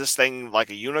 4? Is this thing like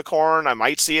a unicorn? I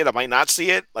might see it. I might not see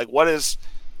it. Like what is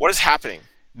happening?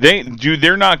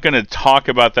 They're not going to talk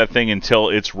about that thing until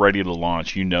it's ready to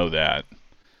launch. You know that.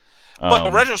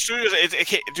 But Retro Studios,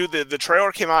 the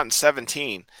trailer came out in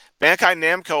 2017. Bandai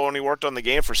Namco only worked on the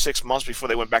game for 6 months before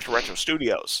they went back to Retro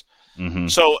Studios. Mm-hmm.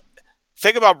 So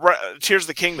think about Tears of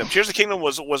the Kingdom. Tears of the Kingdom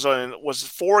was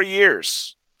 4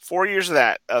 years, 4 years of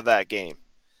that game,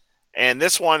 and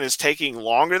this one is taking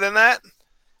longer than that.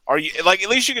 Are you like at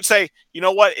least you could say, you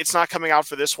know what, it's not coming out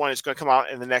for this one. It's going to come out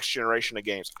in the next generation of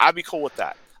games. I'd be cool with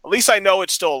that. At least I know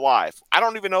it's still alive. I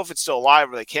don't even know if it's still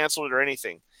alive or they canceled it or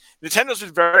anything. Nintendo's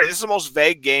been this is the most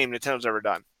vague game Nintendo's ever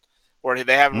done, or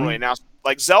they haven't really announced.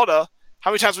 Like Zelda,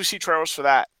 how many times we see trailers for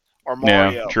that? Or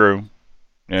Mario? Yeah, true.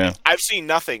 Yeah, I've seen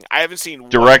nothing. I haven't seen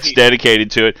directs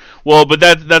dedicated to it. Well, but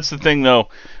that's the thing though.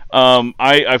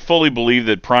 I fully believe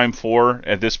that Prime 4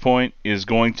 at this point is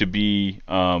going to be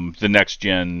the next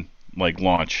gen like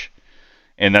launch,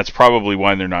 and that's probably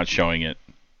why they're not showing it.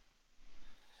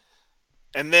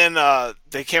 And then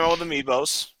they came out with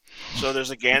Amiibos. So there's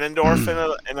a Ganondorf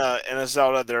and a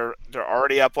Zelda. They're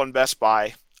already up on Best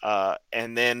Buy.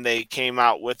 And then they came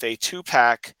out with a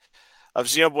 2-pack of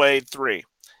Xenoblade 3.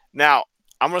 Now,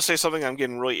 I'm going to say something I'm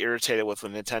getting really irritated with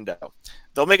Nintendo.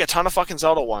 They'll make a ton of fucking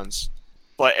Zelda ones,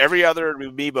 but every other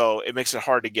Amiibo, it makes it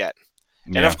hard to get.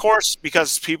 Yeah. And of course,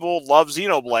 because people love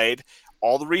Xenoblade,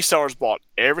 all the resellers bought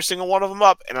every single one of them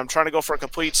up, and I'm trying to go for a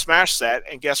complete Smash set,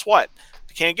 and guess what?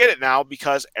 I can't get it now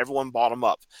because everyone bought them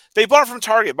up. They bought it from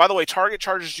Target. By the way, Target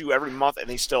charges you every month, and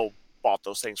they still bought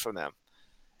those things from them.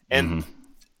 And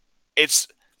it's,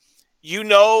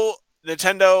 Nintendo,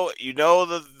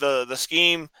 the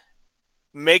scheme,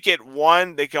 make it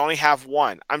one. They can only have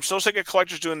one. I'm so sick of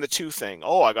collectors doing the two thing.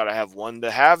 Oh, I got to have one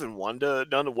to have and one to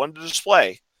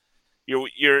display.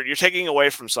 You're taking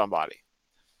away from somebody.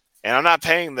 And I'm not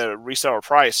paying the reseller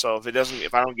price, so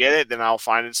if I don't get it, then I'll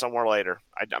find it somewhere later.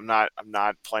 I'm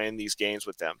not playing these games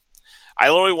with them.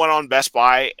 I literally went on Best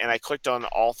Buy and I clicked on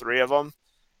all 3 of them,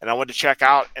 and I went to check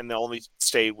out, and they only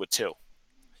stayed with 2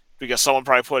 because someone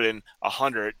probably put in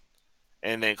 100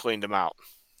 and then cleaned them out.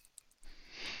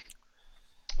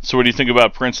 So, what do you think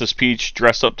about Princess Peach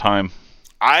dress up time?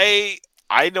 I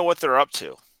know what they're up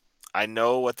to.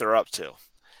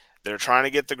 They're trying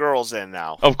to get the girls in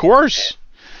now. Of course.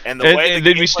 And the way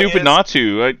they'd be stupid not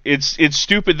to. It's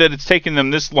stupid that it's taken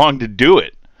them this long to do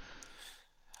it.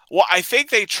 Well, I think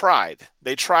they tried.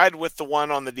 They tried with the one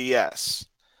on the DS.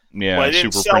 Yeah, but it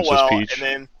didn't Super sell Princess well, Peach. And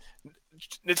then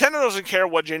Nintendo doesn't care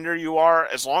what gender you are.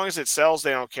 As long as it sells,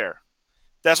 they don't care.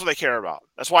 That's what they care about.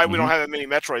 That's why we don't have that many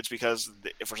Metroids, because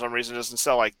if for some reason it doesn't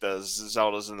sell like the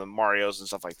Zeldas and the Marios and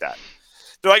stuff like that.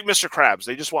 They're like Mr. Krabs.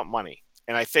 They just want money.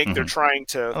 And I think they're trying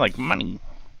to... I like money.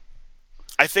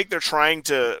 I think they're trying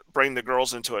to bring the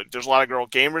girls into it. There's a lot of girl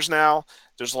gamers now.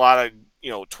 There's a lot of,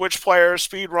 Twitch players,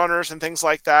 speed runners, and things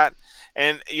like that.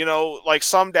 And, like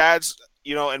some dads,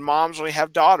 and moms only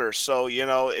have daughters. So,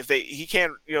 if he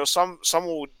can't, some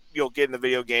will, get in the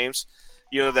video games,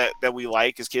 that we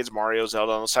like as kids, Mario,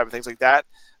 Zelda, and those type of things like that.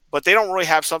 But they don't really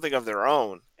have something of their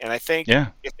own. And I think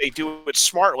if they do it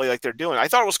smartly like they're doing, I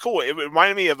thought it was cool. It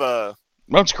reminded me of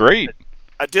that's great.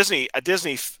 A Disney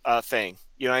thing.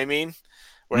 You know what I mean?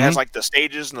 Where it has like the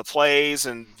stages and the plays,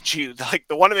 and like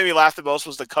the one that made me laugh the most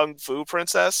was the Kung Fu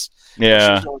Princess. Yeah,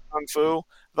 she was doing Kung Fu. I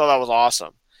thought that was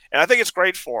awesome, and I think it's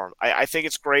great for them. I think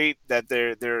it's great that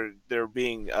they're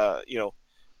being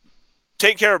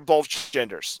taking care of both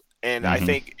genders. And I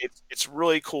think it's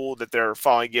really cool that they're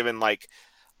finally giving like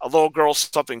a little girl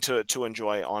something to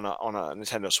enjoy on a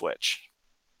Nintendo Switch.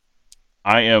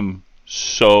 I am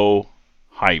so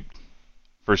hyped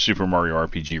for Super Mario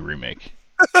RPG Remake.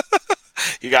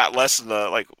 You got less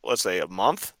than let's say a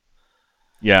month.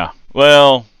 Yeah.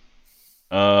 Well,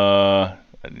 November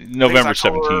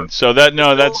 17th. So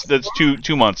that's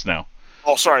 2 months now.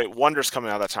 Oh, sorry, Wonder's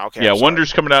coming out that time. Okay. Yeah,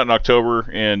 Wonder's coming out in October,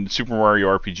 and Super Mario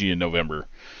RPG in November.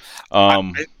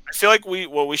 I feel like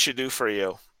what we should do for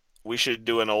you, we should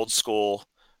do an old school,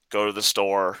 go to the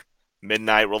store,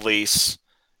 midnight release,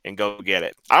 and go get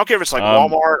it. I don't care if it's like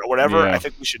Walmart or whatever. Yeah. I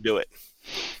think we should do it.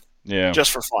 Yeah.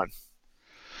 Just for fun.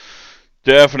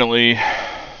 Definitely.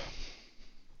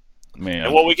 Man.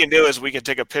 And what we can do is we can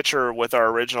take a picture with our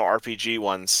original RPG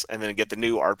ones and then get the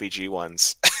new RPG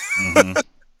ones. Mm-hmm.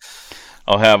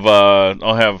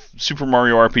 I'll have Super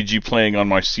Mario RPG playing on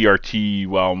my CRT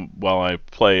while I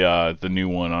play the new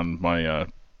one on my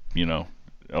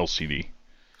LCD.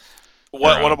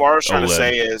 What Abar's trying to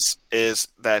say is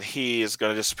that he is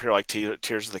going to disappear like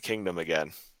Tears of the Kingdom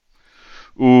again.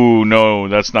 Ooh, no,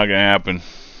 that's not going to happen.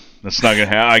 That's not going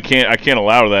to happen. I can't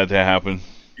allow that to happen.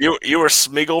 You were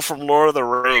Smeagol from Lord of the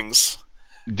Rings.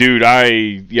 Dude,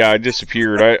 I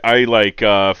disappeared.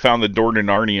 I found the door to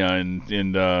Narnia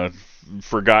and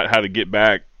forgot how to get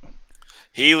back.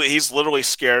 He's literally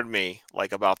scared me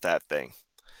about that thing.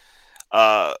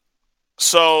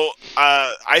 So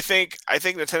I think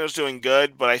Nintendo's doing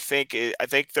good, but I think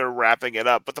they're wrapping it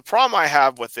up. But the problem I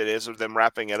have with it is with them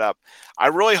wrapping it up. I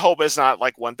really hope it's not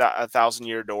like 1,000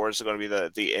 Year Doors is going to be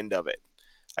the end of it.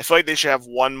 I feel like they should have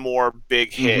one more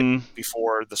big hit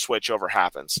before the switch over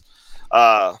happens.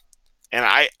 And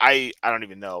I don't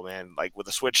even know, man. Like with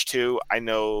the Switch 2, I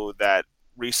know that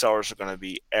resellers are going to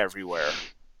be everywhere.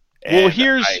 Well,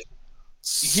 here's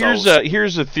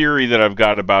a theory that I've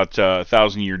got about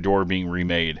 1,000 Year Door being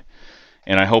remade,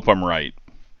 and I hope I'm right.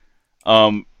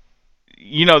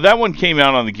 That one came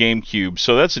out on the GameCube,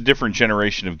 so that's a different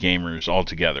generation of gamers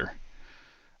altogether.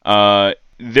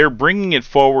 They're bringing it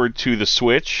forward to the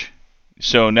Switch,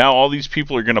 so now all these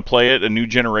people are going to play it. A new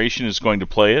generation is going to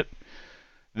play it.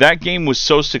 That game was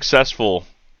so successful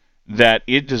that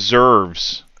it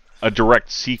deserves a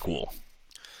direct sequel.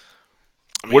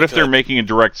 What if they're making a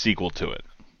direct sequel to it?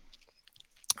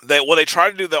 They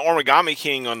tried to do the Origami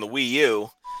King on the Wii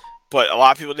U, but a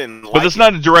lot of people didn't like it. But that's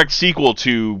not a direct sequel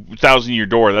to 1,000 Year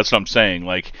Door. That's what I'm saying.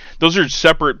 Like, those are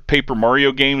separate Paper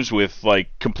Mario games with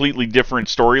completely different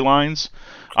storylines.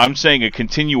 I'm saying a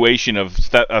continuation of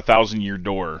 1,000 Year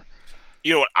Door.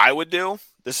 You know what I would do?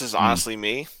 This is honestly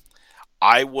me. If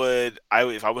I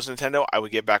was Nintendo, I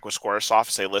would get back with Squaresoft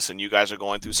and say, "Listen, you guys are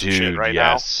going through some shit right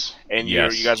now, and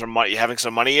you guys are having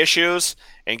some money issues.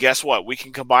 And guess what? We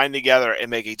can combine together and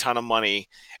make a ton of money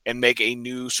and make a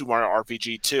new Super Mario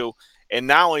RPG 2. And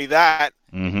not only that,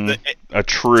 the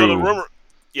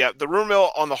rumor mill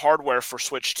on the hardware for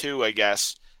Switch 2, I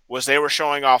guess, was they were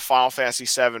showing off Final Fantasy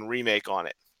VII Remake on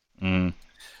it. Mm.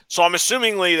 So I'm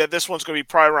assumingly that this one's going to be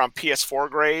probably around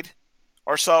PS4 grade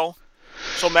or so.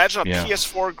 So imagine a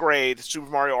PS4 grade Super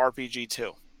Mario RPG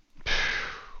 2.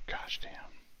 Gosh damn.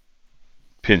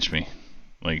 Pinch me.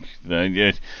 I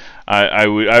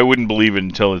wouldn't believe it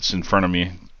until it's in front of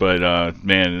me. But,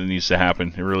 man, it needs to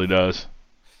happen. It really does.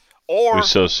 Or, we're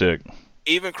so sick.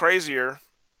 Even crazier,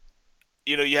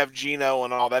 you have Geno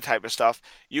and all that type of stuff.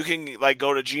 You can,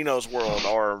 go to Geno's world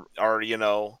or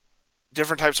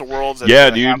different types of worlds that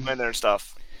happen in there and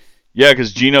stuff. Yeah,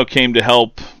 because Geno came to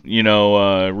help,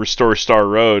 restore Star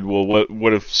Road. Well,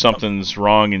 what if something's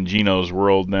wrong in Geno's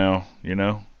world now?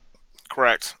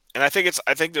 Correct, and I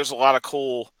think there's a lot of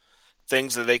cool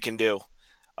things that they can do.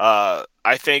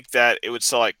 I think that it would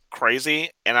sell like crazy,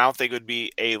 and I don't think it would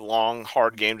be a long,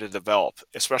 hard game to develop,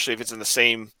 especially if it's in the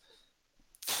same,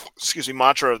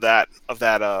 mantra of that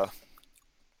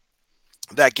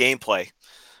gameplay.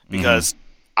 Because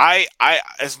I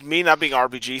as me not being an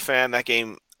RPG fan, that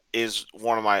game is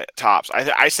one of my tops.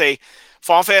 I say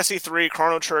Final Fantasy 3,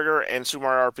 Chrono Trigger, and Super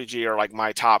Mario RPG are like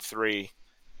my top 3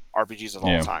 RPGs of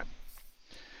all time.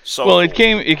 So well, it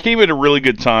came at a really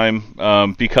good time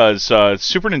because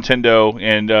Super Nintendo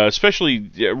and especially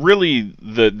really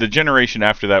the generation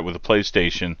after that with the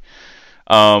PlayStation,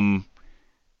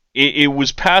 it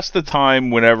was past the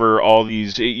time whenever all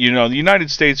these the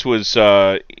United States was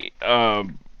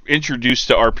introduced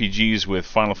to RPGs with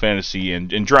Final Fantasy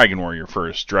and Dragon Warrior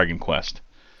first, Dragon Quest.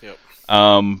 Yep.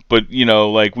 But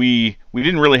we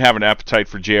didn't really have an appetite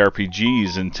for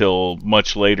JRPGs until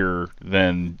much later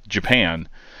than Japan.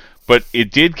 But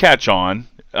it did catch on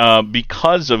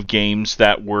because of games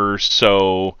that were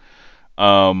so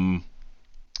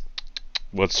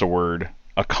what's the word?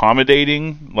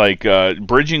 Accommodating, like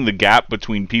bridging the gap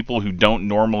between people who don't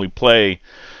normally play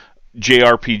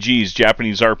JRPGs,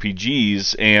 Japanese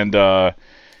RPGs,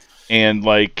 and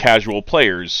like casual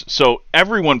players. So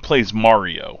everyone plays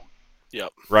Mario.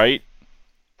 Yep. Right?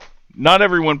 Not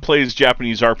everyone plays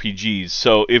Japanese RPGs.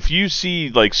 So if you see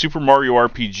like Super Mario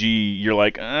RPG, you're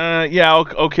like, yeah,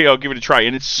 okay, I'll give it a try.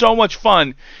 And it's so much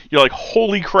fun. You're like,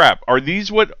 holy crap, are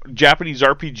these what Japanese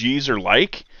RPGs are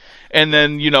like? And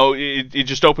then, it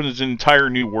just opens an entire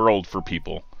new world for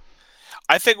people.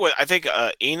 I think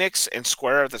Enix and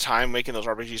Square at the time making those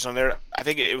RPGs on there, I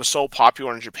think it was so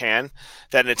popular in Japan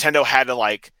that Nintendo had to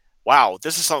like, wow,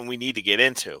 this is something we need to get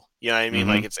into. You know what I mean? Mm-hmm.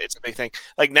 Like it's a big thing.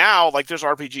 Like now, like there's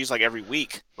RPGs like every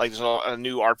week. Like there's a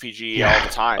new RPG all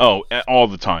the time. Oh, all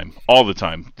the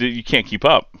time. You can't keep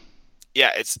up.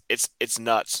 Yeah, it's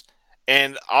nuts.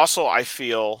 And also, I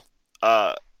feel,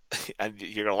 and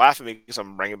you're gonna laugh at me because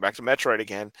I'm bringing it back to Metroid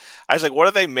again. I was like, what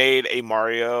if they made a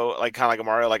Mario, like kind of like a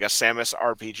Mario, like a Samus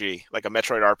RPG, like a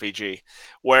Metroid RPG,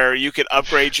 where you could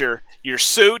upgrade your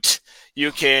suit,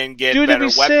 you can get better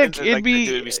weapons. It'd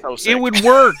be so sick. It would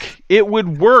work. It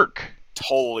would work.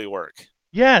 Totally work.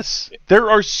 Yes, there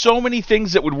are so many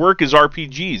things that would work as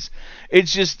RPGs.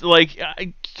 It's just like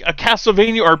a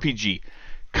Castlevania RPG.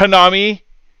 Konami.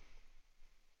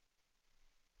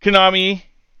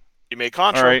 You made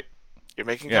Contra. All right. You're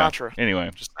making Contra.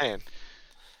 Anyway, just saying.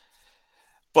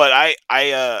 But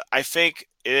I think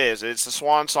it is. It's the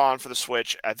swan song for the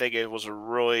Switch. I think it was a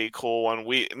really cool one.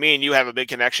 Me and you have a big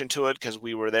connection to it because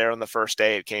we were there on the first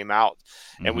day it came out,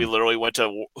 and we literally went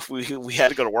to. We had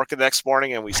to go to work the next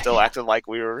morning, and we still acted like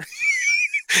we were.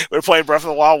 We were playing Breath of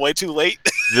the Wild way too late.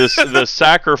 The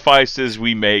sacrifices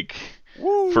we make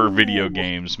for video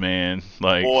games, man.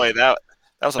 Like, boy, that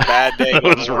was a bad day. That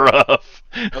was rough.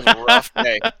 That was a rough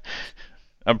day.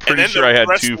 I'm pretty sure I had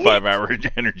 2 5-hour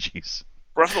energies.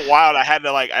 Breath of the Wild, I had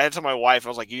to tell my wife, I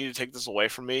was like, you need to take this away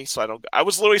from me. I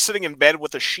was literally sitting in bed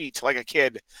with a sheet like a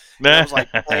kid. And I was like,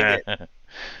 playing it.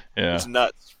 Yeah. It was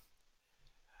nuts.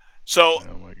 So,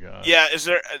 oh my God. Yeah, is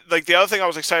there, like, the other thing I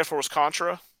was excited for was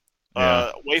Contra.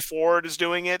 Yeah. WayForward is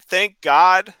doing it. Thank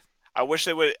God. I wish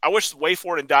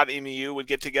WayForward and .emu would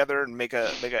get together and make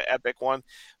a epic one.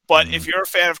 But if you're a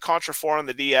fan of Contra 4 on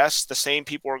the DS, the same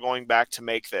people are going back to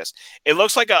make this. It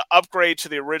looks like an upgrade to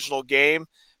the original game.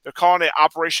 They're calling it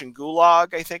Operation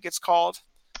Gulag, I think it's called.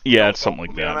 Yeah, it's something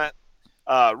like that.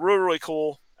 Really, really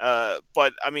cool.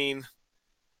 But I mean,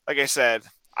 like I said,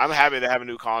 I'm happy to have a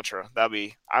new Contra.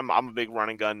 I'm a big run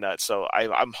and gun nut, so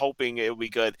I'm hoping it'll be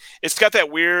good. It's got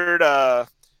that weird,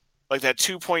 like that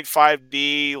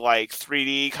 2.5D, like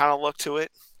 3D kind of look to it.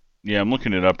 Yeah, I'm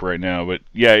looking it up right now, but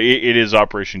yeah, it is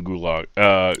Operation Gulag.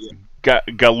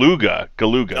 Galuga,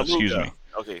 excuse me.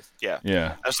 Okay, yeah.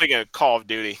 Yeah. I was thinking of Call of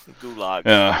Duty, Gulag.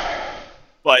 Yeah.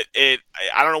 But I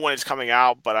don't know when it's coming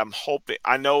out, but I'm hoping.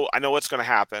 I know what's going to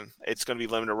happen. It's going to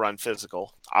be limited run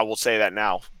physical. I will say that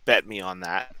now. Bet me on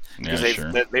that because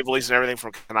they've released everything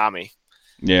from Konami.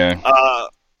 Yeah.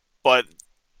 But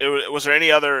was there any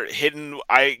other hidden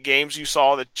games you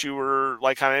saw that you were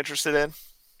like kind of interested in?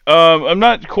 I'm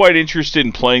not quite interested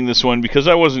in playing this one because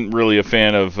I wasn't really a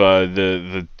fan of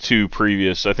the two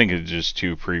previous. I think it's just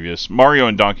two previous Mario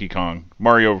and Donkey Kong.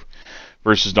 Mario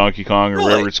versus Donkey Kong, or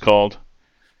whatever it's called.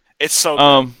 It's so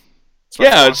good.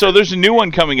 Yeah, so there's a new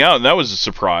one coming out, and that was a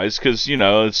surprise because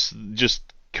it's just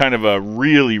kind of a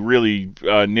really, really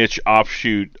niche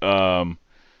offshoot puzzle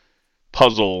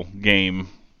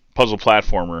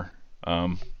platformer.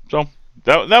 So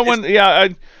that one, yeah,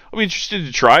 I'm interested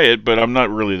to try it, but I'm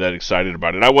not really that excited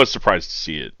about it. I was surprised to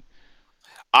see it.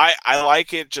 I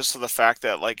like it just for the fact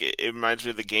that like it reminds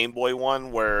me of the Game Boy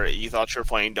one where you thought you were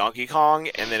playing Donkey Kong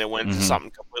and then it went to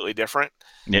something completely different.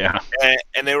 Yeah.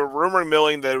 And they were rumoring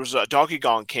milling that there was a Donkey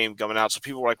Kong game coming out, so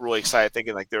people were like really excited,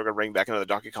 thinking like they were gonna bring back another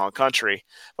Donkey Kong Country.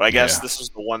 But I guess this is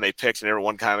the one they picked, and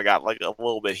everyone kind of got like a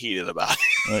little bit heated about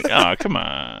it. Like, oh, come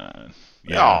on.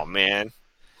 Yeah. Oh man.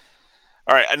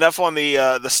 All right, enough on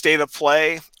the state of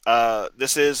play.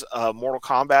 This is Mortal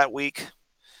Kombat week.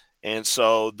 And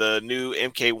so the new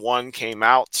MK1 came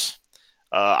out.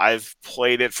 I've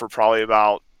played it for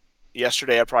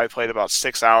yesterday I probably played about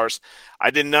 6 hours. I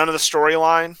did none of the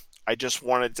storyline. I just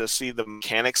wanted to see the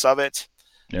mechanics of it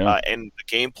and the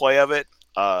gameplay of it.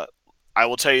 I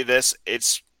will tell you this,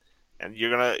 and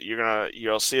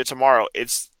you'll see it tomorrow.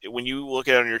 It's when you look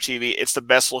at it on your TV, it's the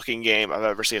best looking game I've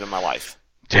ever seen in my life.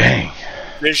 Dang.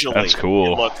 Visually, that's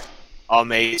cool. It looks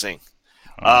amazing.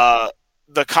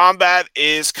 The combat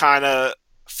is kind of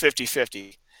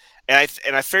 50-50. And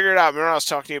I figured out, remember I was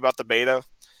talking to you about the beta?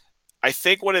 I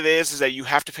think what it is that you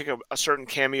have to pick a certain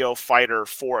cameo fighter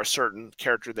for a certain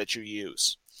character that you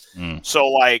use. So,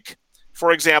 like,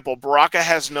 for example, Baraka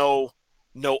has no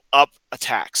up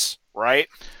attacks, right?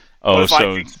 Oh,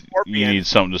 so you need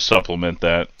something to supplement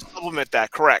that. Supplement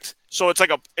that, correct. So it's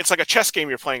like a chess game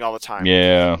you're playing all the time.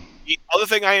 Yeah. The other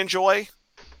thing I enjoy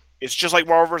is just like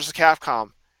Marvel vs.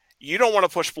 Capcom. You don't want to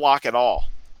push block at all.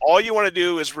 All you want to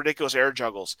do is ridiculous air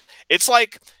juggles. It's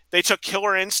like they took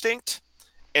Killer Instinct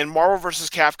and Marvel vs.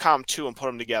 Capcom 2 and put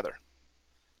them together.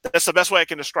 That's the best way I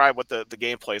can describe what the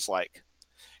gameplay is like.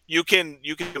 You can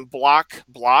block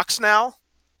blocks now.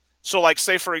 So, like,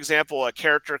 say for example, a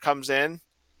character comes in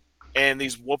and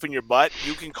he's whooping your butt.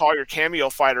 You can call your cameo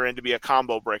fighter in to be a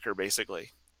combo breaker,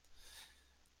 basically.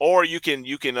 Or you can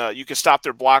stop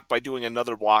their block by doing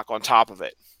another block on top of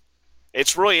it.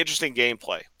 It's really interesting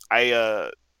gameplay.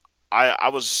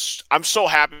 I'm so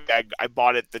happy I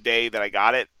bought it the day that I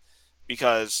got it,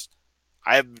 because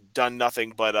I have done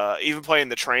nothing but even playing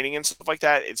the training and stuff like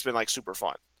that. It's been like super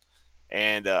fun.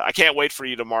 And I can't wait for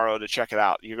you tomorrow to check it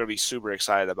out. You're going to be super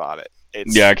excited about it.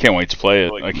 Yeah, I can't wait to play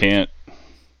it. I can't.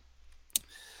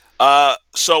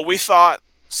 So we thought,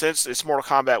 since it's Mortal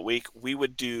Kombat week, we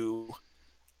would do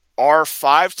our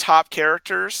 5 top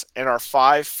characters and our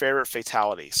 5 favorite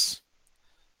fatalities.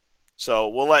 So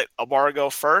we'll let Amara go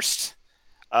first.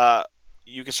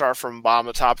 You can start from bottom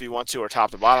to top if you want to, or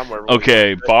top to bottom.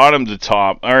 Okay, bottom to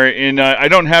top. All right, and I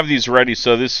don't have these ready,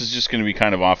 so this is just going to be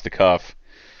kind of off the cuff.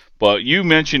 But you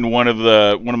mentioned one of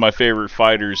my favorite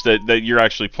fighters that you're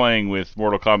actually playing with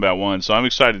Mortal Kombat 1, so I'm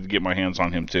excited to get my hands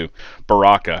on him too.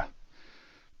 Baraka.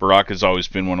 Baraka's always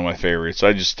been one of my favorites.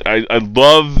 I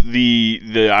love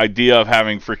the idea of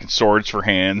having freaking swords for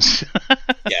hands.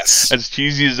 Yes. As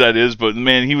cheesy as that is, but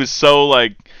man, he was so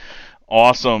like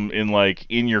awesome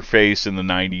in your face in the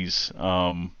 90s.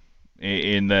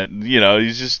 In that,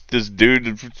 he's just this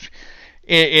dude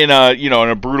in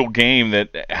a brutal game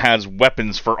that has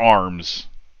weapons for arms.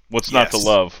 What's not to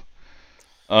love?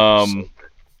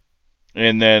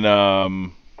 And then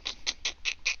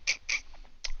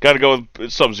got to go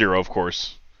with Sub-Zero, of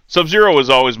course. Sub-Zero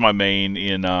was always my main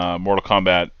in Mortal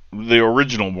Kombat, the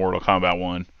original Mortal Kombat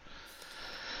 1.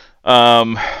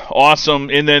 Awesome.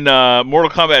 And then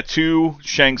Mortal Kombat 2,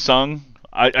 Shang Tsung.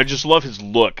 I just love his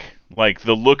look. Like,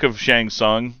 the look of Shang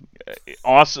Tsung.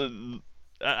 Awesome.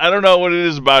 I don't know what it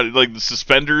is about it, like the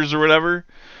suspenders or whatever.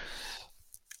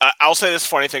 I'll say this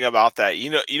funny thing about that. You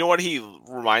know what he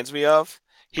reminds me of?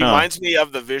 He reminds me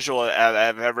of the visual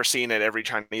I've ever seen at every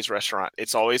Chinese restaurant.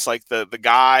 It's always like the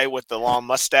guy with the long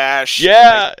mustache.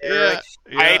 Yeah, yeah.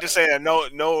 I hate to say that. No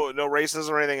racism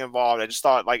or anything involved. I just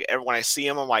thought, like, when I see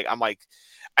him, I'm like,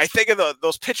 I think of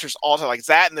those pictures all the time, like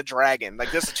that and the dragon.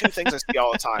 Like, there's the two things I see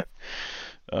all the time.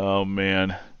 Oh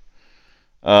man.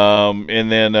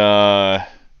 And then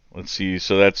let's see.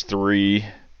 So that's 3. You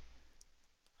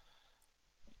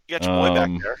got your boy back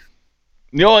there.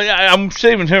 I'm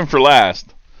saving him for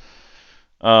last.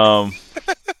 Yeah,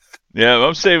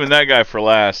 I'm saving that guy for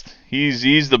last.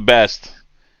 He's the best.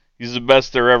 He's the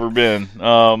best there ever been.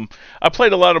 I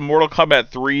played a lot of Mortal Kombat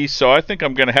 3, so I think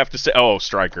I'm gonna have to say,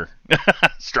 Stryker.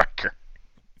 Stryker.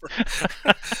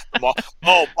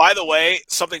 Oh, by the way,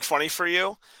 something funny for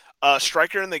you.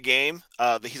 Stryker in the game,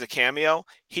 he's a cameo.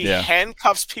 He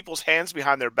handcuffs people's hands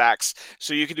behind their backs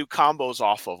so you can do combos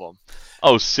off of them.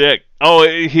 Oh, sick. Oh,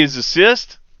 his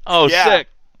assist? Oh, yeah. Sick.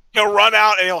 He'll run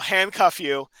out and he'll handcuff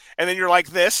you, and then you're like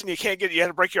this, and you have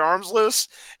to break your arms loose.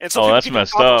 And so that's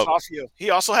messed up. Off you. He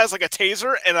also has like a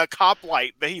taser and a cop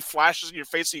light that he flashes in your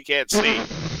face so you can't see.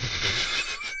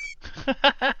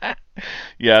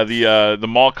 Yeah, the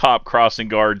mall cop crossing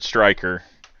guard Stryker.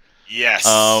 Yes.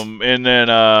 And then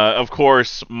of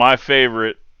course my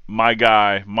favorite, my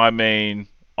guy, my main,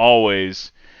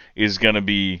 always is gonna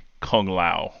be Kung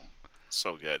Lao.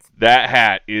 So good. That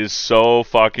hat is so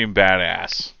fucking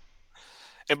badass.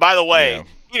 And by the way,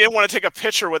 he didn't want to take a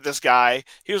picture with this guy.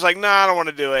 He was like, "Nah, I don't want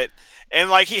to do it." And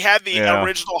like he had the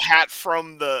original hat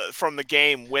from the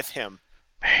game with him.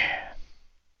 Man,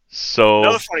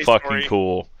 so fucking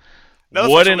cool.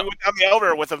 We went down the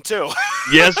elevator with him too.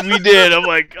 Yes, we did. I'm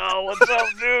like, "Oh, what's up,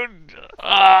 dude?"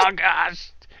 Oh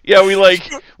gosh. Yeah, we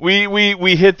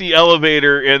hit the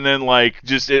elevator and then like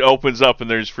just it opens up and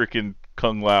there's freaking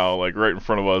Kung Lao like right in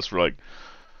front of us. We're like,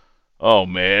 oh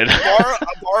man.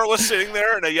 Amar was sitting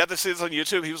there, and you have to see this on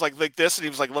YouTube. He was like this, and he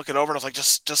was like looking over, and I was like,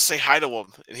 just say hi to him.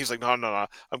 And he's like, no,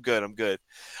 I'm good.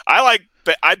 I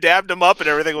dabbed him up and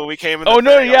everything when we came in. Oh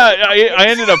no, yeah, I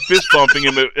ended up fist bumping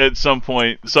him at some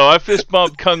point. So I fist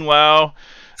bumped Kung Lao,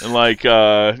 and like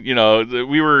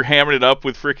we were hammering it up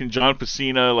with freaking John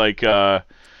Pacina, like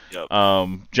Yep.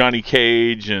 Johnny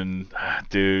Cage, and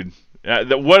dude,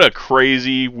 what a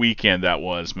crazy weekend that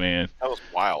was, man. That was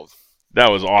wild. That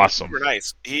was awesome. Super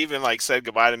nice. He even said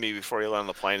goodbye to me before he landed on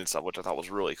the plane and stuff, which I thought was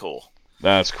really cool.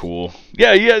 That's cool.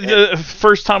 Yeah. The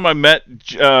first time I met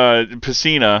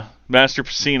Pacina, Master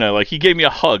Pacina, like he gave me a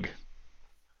hug.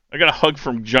 I got a hug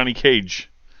from Johnny Cage.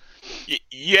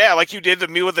 Yeah, like you did to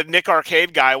me with the Nick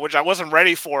Arcade guy, which I wasn't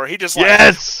ready for. He just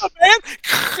yes, oh, man,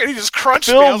 and he just crunched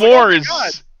me.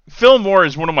 Phil Moore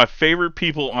is one of my favorite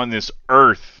people on this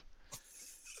earth.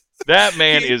 That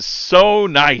man is so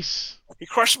nice. He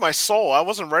crushed my soul. I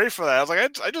wasn't ready for that. I was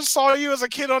like, I just saw you as a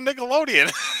kid on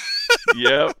Nickelodeon.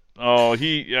 Yep. Oh,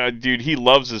 dude, he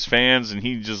loves his fans, and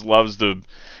he just loves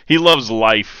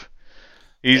life.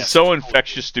 He's so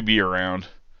infectious to be around.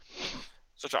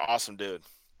 Such an awesome dude.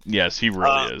 Yes, he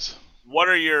really is. What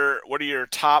are your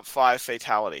top 5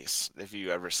 fatalities if you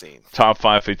ever seen? Top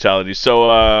 5 fatalities. So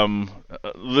I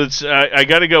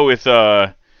got to go with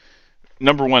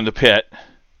number 1, the Pit,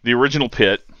 the original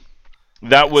Pit.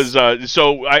 That was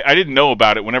so I didn't know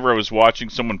about it whenever I was watching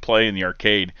someone play in the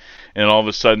arcade, and all of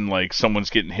a sudden like someone's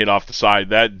getting hit off the side.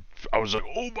 That I was like,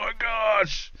 oh my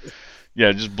gosh,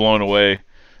 yeah, just blown away.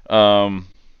 And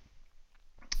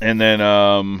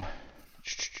then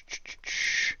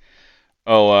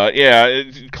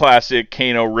classic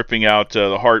Kano ripping out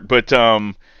the heart, but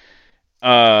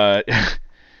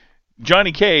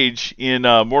Johnny Cage in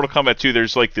Mortal Kombat 2,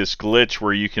 there's like this glitch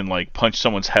where you can like punch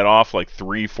someone's head off like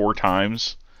 3-4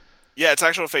 times. Yeah, it's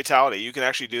actual fatality. You can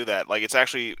actually do that. Like it's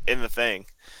actually in the thing.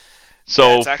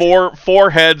 So yeah, four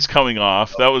heads coming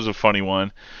off. That was a funny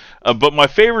one. But my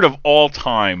favorite of all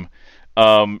time,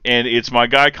 and it's my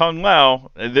guy Kung Lao.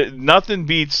 Nothing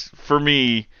beats for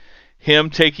me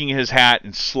him taking his hat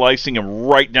and slicing him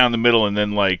right down the middle, and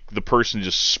then like the person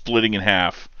just splitting in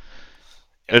half.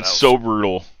 Yeah, it's so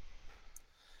brutal.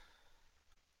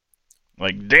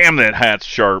 Like, damn, that hat's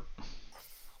sharp.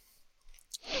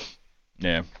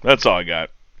 Yeah, that's all I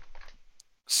got.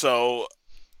 So,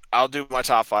 I'll do my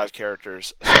top 5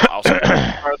 characters. So I'll start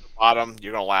at the bottom.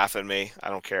 You're gonna laugh at me. I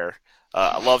don't care.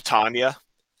 I love Tanya.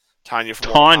 Tanya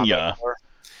from Tanya.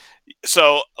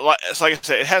 So, like I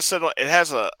said, it has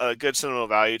a good sentimental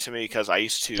value to me because I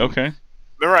used to. Okay.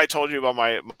 Remember I told you about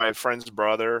my friend's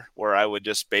brother, where I would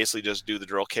just basically just do the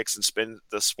drill kicks and spin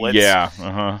the splits. Yeah.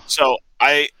 Uh huh.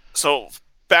 So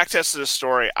back to this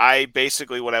story. I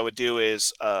basically what I would do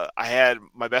is I had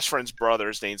my best friend's brother.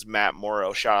 His name's Matt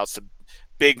Morrow. Shout outs to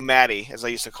Big Matty, as I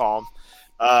used to call him.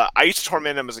 I used to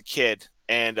torment him as a kid,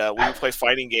 and we would play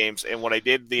fighting games. And what I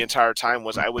did the entire time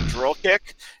was I would drill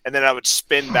kick, and then I would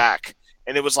spin back,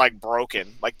 and it was like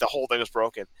broken, like the whole thing was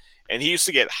broken. And he used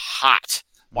to get hot.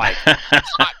 Like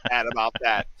hot mad about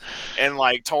that, and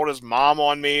like told his mom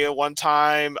on me at one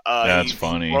time. That's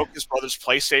funny. He broke his brother's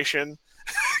PlayStation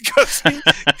because he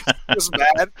was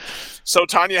mad. So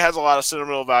Tanya has a lot of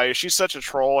sentimental value. She's such a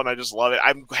troll, and I just love it.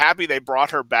 I'm happy they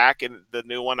brought her back in the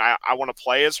new one. I want to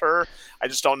play as her. I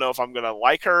just don't know if I'm gonna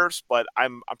like hers, but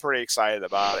I'm pretty excited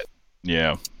about it.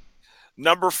 Yeah.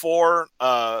 Number 4,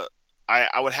 I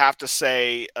would have to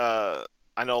say.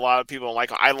 I know a lot of people don't like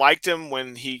him. I liked him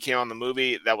when he came on the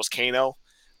movie. That was Kano,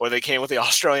 where they came with the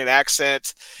Australian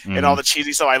accent and all the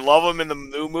cheesy stuff. I love him in the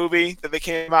new movie that they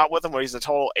came out with him, where he's a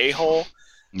total a-hole.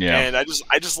 Yeah, and I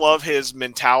just love his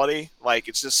mentality. Like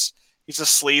he's just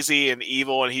sleazy and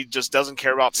evil, and he just doesn't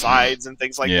care about sides and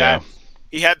things like that.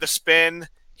 He had the spin,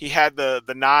 he had the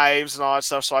knives and all that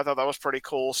stuff. So I thought that was pretty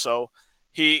cool. So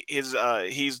he's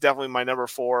definitely my number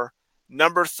 4.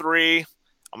 Number 3,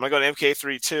 I'm gonna go to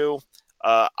MK3 too.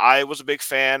 I was a big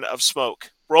fan of Smoke,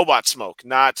 Robot Smoke,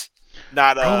 not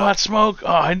Robot Smoke.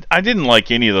 Oh, I didn't like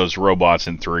any of those robots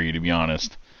in 3, to be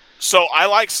honest. So I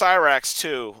like Cyrax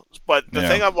too, but the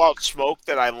thing about Smoke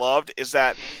that I loved is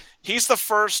that he's the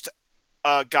first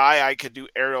guy I could do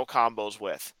aerial combos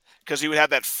with, because he would have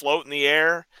that float in the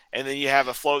air, and then you have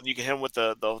a float and you can hit him with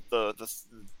the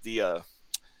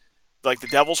like the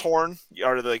devil's horn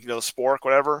or the spork,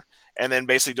 whatever. And then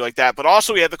basically do like that. But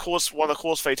also he had one of the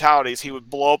coolest fatalities. He would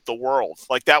blow up the world.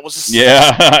 Like that was just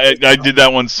I did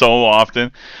that one so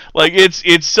often. Like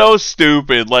it's so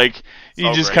stupid. Like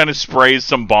he just kind of sprays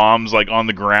some bombs like on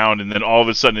the ground, and then all of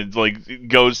a sudden it like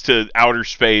goes to outer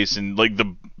space and like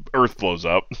the Earth blows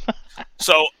up.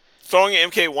 So throwing an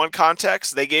MK1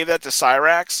 context, they gave that to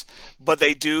Cyrax, but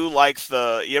they do like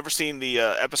you ever seen the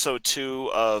episode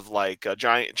 2 of like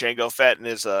Giant Jango Fett and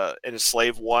his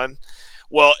Slave 1?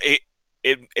 Well,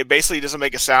 it basically doesn't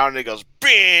make a sound, and it goes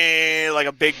bing, like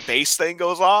a big bass thing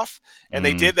goes off, and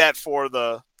they did that for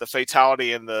the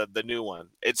fatality in the new one.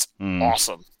 It's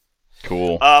awesome.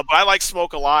 Cool. But I like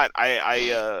Smoke a lot.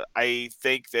 I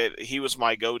think that he was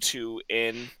my go-to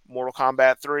in Mortal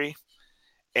Kombat 3,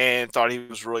 and thought he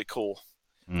was really cool.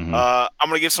 Mm-hmm. I'm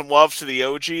gonna give some love to the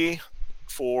OG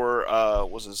for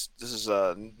this is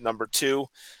number 2.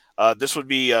 This would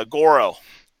be Goro.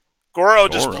 Goro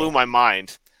just blew my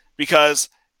mind because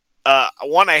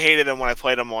one, I hated him when I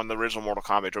played him on the original Mortal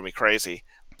Kombat. It drove me crazy.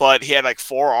 But he had like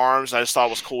 4 arms. And I just thought it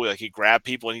was cool. Like he grabbed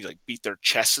people and he like beat their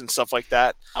chests and stuff like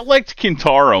that. I liked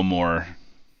Kintaro more.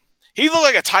 He looked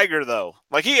like a tiger though.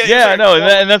 Like yeah, no,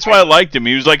 and that's why I liked him.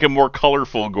 He was like a more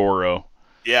colorful Goro.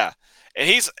 Yeah, and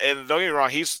don't get me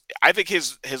wrong. I think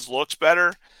his looks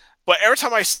better. But every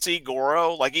time I see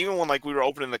Goro, like even when like we were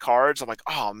opening the cards, I'm like,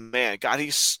 oh man, God,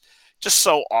 he's just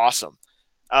so awesome.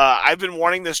 I've been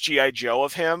wanting this G.I. Joe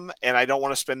of him, and I don't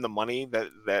want to spend the money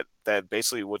that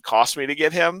basically would cost me to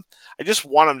get him. I just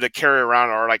want him to carry around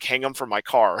or like hang him from my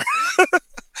car.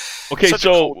 Okay,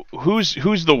 so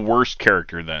who's the worst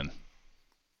character then?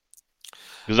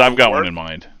 Because I've got one in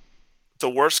mind. The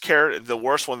worst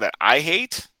one that I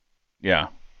hate? Yeah.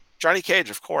 Johnny Cage,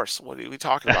 of course. What are we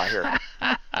talking about here?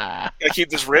 Gotta keep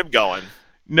this rib going.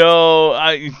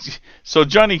 No, so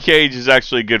Johnny Cage is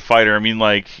actually a good fighter. I mean,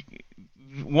 like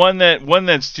one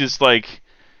that's just like,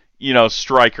 you know,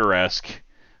 Striker-esque.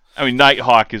 I mean,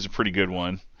 Nighthawk is a pretty good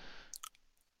one.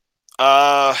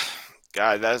 God,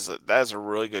 that's a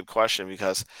really good question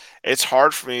because it's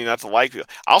hard for me not to like people.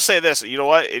 I'll say this, you know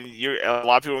what? A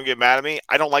lot of people will get mad at me.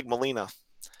 I don't like Melina.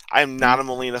 I am not a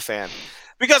Melina fan.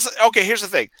 Because, okay, here's the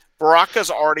thing. Baraka's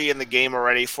already in the game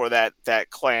already for that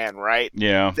clan, right?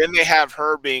 Yeah. Then they have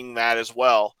her being that as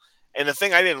well. And the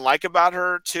thing I didn't like about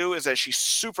her, too, is that she's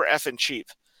super effing cheap.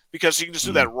 Because she can just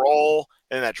do that roll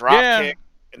and that drop kick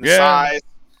and the size.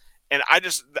 And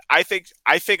I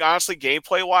think honestly,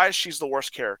 gameplay-wise, she's the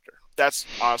worst character. That's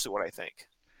honestly what I think.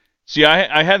 See,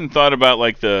 I hadn't thought about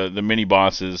like the mini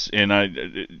bosses, and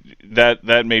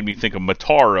that made me think of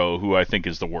Mataro, who I think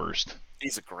is the worst.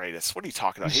 He's the greatest. What are you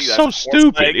talking about? He's so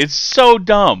stupid. It's so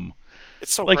dumb.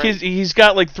 It's so like he's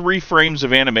got like 3 frames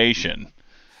of animation.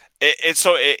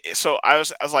 So I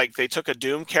was like, they took a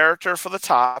Doom character for the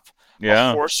top,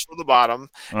 a horse for the bottom,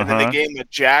 and then they gave him a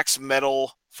Jack's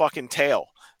metal fucking tail.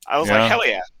 I was like, hell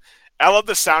yeah. I love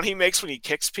the sound he makes when he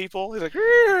kicks people. He's like,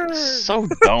 so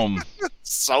dumb.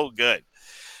 So good.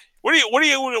 What do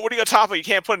you go top of? You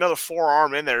can't put another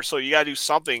forearm in there, so you gotta do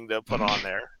something to put on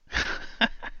there.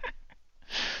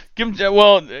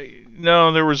 Well,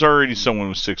 no, there was already someone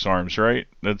with 6 arms, right?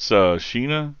 That's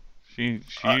Sheena.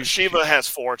 Shiva has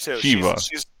 4 too. Shiva.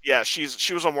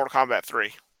 She was on Mortal Kombat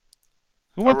 3.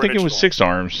 Who am I thinking with 6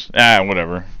 arms?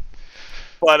 Whatever.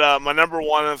 But my number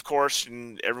one, of course,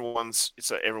 and everyone's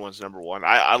number one.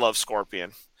 I love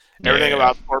Scorpion. Everything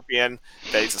about Scorpion.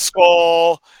 That he's a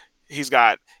skull. He's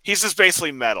just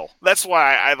basically metal. That's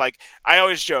why I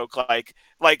always joke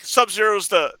like Sub-Zero's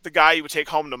the guy you would take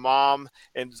home to mom,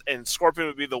 and Scorpion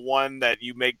would be the one that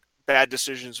you make bad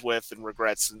decisions with and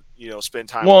regrets, and spend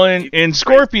time. Well, and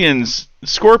Scorpion's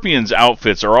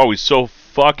outfits are always so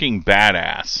fucking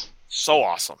badass. So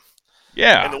awesome.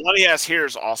 Yeah. And the one he has here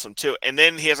is awesome too. And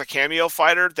then he has a cameo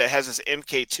fighter that has this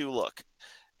MK2 look,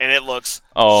 and it looks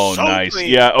so nice. clean.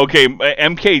 Yeah. Okay.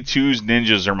 MK2's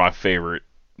ninjas are my favorite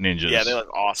ninjas. Yeah, they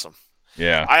look awesome.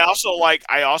 Yeah. I also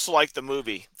like the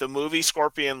movie. The movie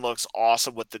Scorpion looks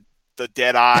awesome with the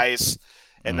dead eyes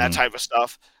and that type of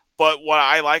stuff. But what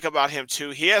I like about him too,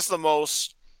 he has the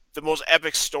most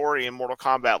epic story in Mortal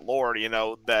Kombat lore.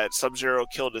 That Sub-Zero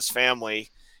killed his family.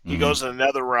 He goes in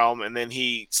another realm, and then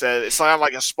he says it's not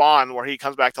like a Spawn where he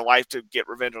comes back to life to get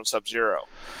revenge on Sub-Zero.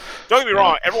 Don't get me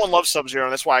wrong, everyone loves Sub-Zero,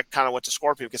 and that's why I kind of went to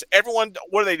Scorpion, because everyone,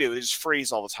 what do? They just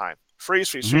freeze all the time.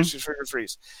 Freeze.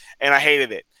 And I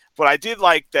hated it. But I did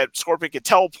like that Scorpion could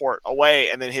teleport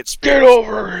away and then hit spears. Get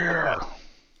over here!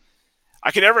 I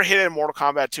could never hit it in Mortal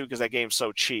Kombat 2 because that game's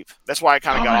so cheap. That's why I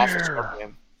kind of got off of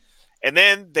Scorpion. And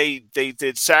then they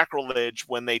did sacrilege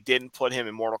when they didn't put him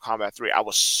in Mortal Kombat 3. I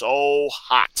was so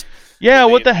hot. Yeah,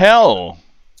 what the hell?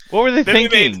 What were they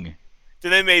thinking?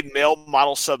 Then they made male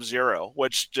model Sub-Zero,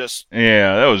 which just...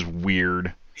 Yeah, that was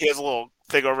weird. He has a little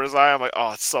thing over his eye. I'm like,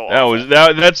 oh, it's so awful.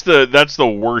 That's the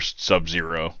worst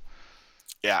Sub-Zero.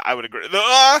 Yeah, I would agree.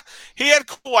 He had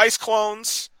cool ice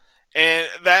clones, and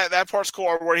that part's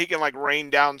cool where he can like rain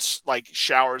down like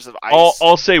showers of ice.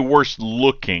 I'll say worst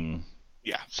looking.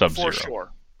 Yeah,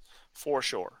 Sub-Zero. For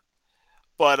sure.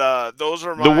 But those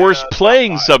are my... The worst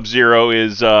playing Sub-Zero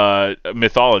is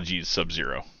Mythology's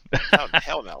Sub-Zero. Oh,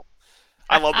 hell no.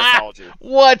 I love Mythology.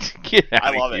 What? Get out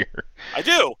I love of here. I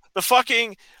do. The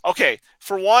fucking... Okay,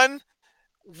 for one,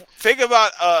 think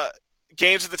about...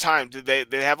 games at the time, did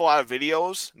they have a lot of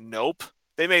videos? Nope.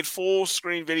 They made full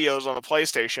screen videos on the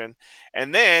PlayStation,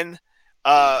 and then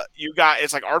you got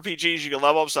it's like RPGs. You can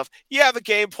level up stuff. Yeah, the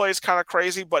gameplay is kind of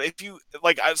crazy, but if you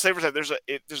like, I'd say for example,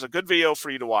 there's a good video for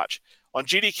you to watch on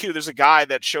GDQ. There's a guy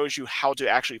that shows you how to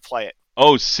actually play it.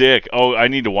 Oh, sick! Oh, I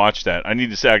need to watch that. I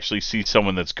need to actually see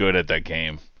someone that's good at that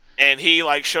game. And he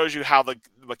like shows you how the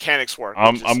mechanics work.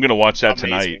 I'm gonna watch that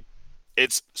tonight.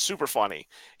 It's super funny.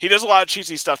 He does a lot of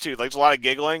cheesy stuff too. Like there's a lot of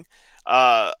giggling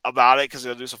about it because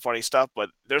he'll do some funny stuff. But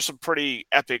there's some pretty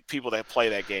epic people that play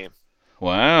that game.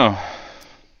 Wow.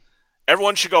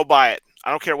 Everyone should go buy it. I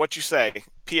don't care what you say.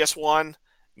 PS1,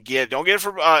 get it. Don't get it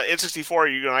for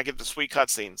N64. You're gonna get the sweet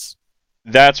cutscenes.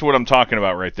 That's what I'm talking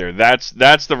about right there. That's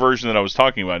the version that I was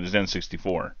talking about. Is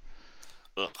N64.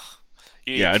 Ugh.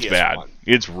 Yeah, it's bad.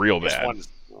 It's real bad. PS1 is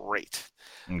great.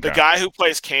 Okay. The guy who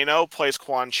plays Kano plays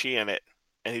Quan Chi in it,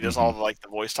 and he does all the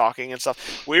voice talking and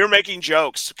stuff. We were making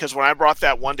jokes because when I brought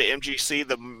that one to MGC,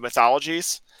 the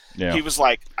mythologies, he was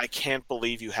like, "I can't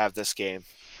believe you have this game."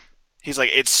 He's like,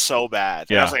 "It's so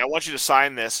bad." And I was like, "I want you to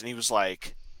sign this," and he was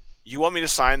like, "You want me to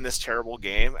sign this terrible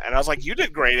game?" And I was like, "You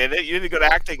did great in it. You did good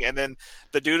acting." And then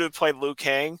the dude who played Liu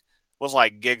Kang was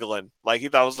like giggling, like he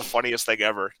thought it was the funniest thing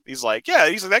ever. He's like, "Yeah,"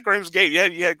 he's like, "That game's game. Yeah,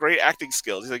 you had great acting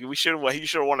skills." He's like, "You should have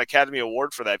won an Academy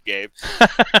Award for that game."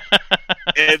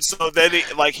 And so then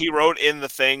he wrote in the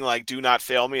thing like, "Do not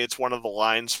fail me." It's one of the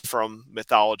lines from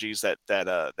mythologies that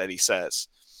he says.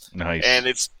 Nice. And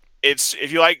it's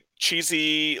if you like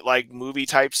cheesy like movie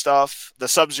type stuff, the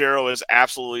Sub-Zero is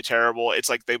absolutely terrible. It's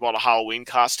like they bought a Halloween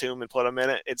costume and put him in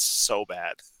it. It's so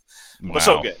bad, but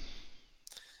so good.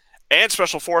 And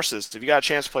Special Forces. If you got a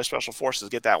chance to play Special Forces,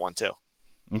 get that one too.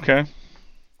 Okay.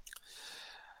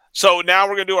 So now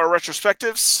we're going to do our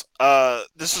retrospectives.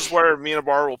 This is where me and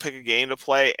Abar will pick a game to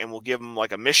play, and we'll give them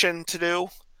like a mission to do.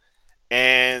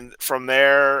 And from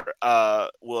there,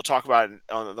 we'll talk about it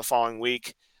on the following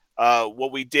week.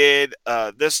 What we did,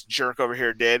 this jerk over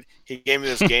here did. He gave me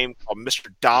this game called Mr.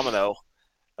 Domino.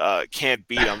 Can't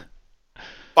beat him.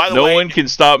 By the way, no one can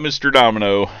stop Mr.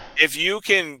 Domino. If you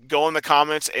can go in the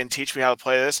comments and teach me how to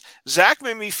play this, Zach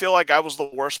made me feel like I was the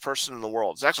worst person in the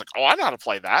world. Zach's like, "Oh, I know how to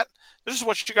play that. This is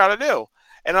what you got to do."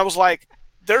 And I was like,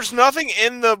 "There's nothing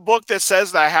in the book that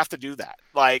says that I have to do that.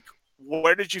 Like,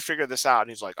 where did you figure this out?" And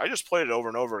he's like, "I just played it over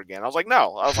and over again." I was like,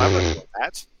 "No, I'm not doing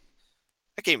that.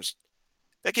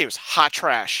 That game's hot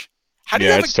trash. How do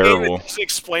you have a game that doesn't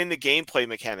explain the gameplay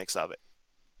mechanics of it?"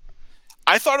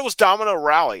 I thought it was Domino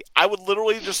Rally. I would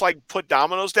literally just like put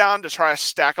dominoes down to try to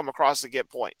stack them across to get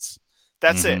points.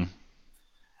 That's it.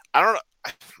 I don't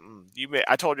know.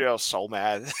 I told you I was so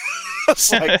mad.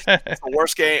 It's like it's the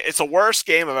worst game. It's the worst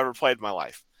game I've ever played in my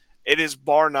life. It is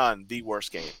bar none the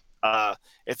worst game.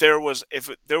 If there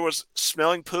was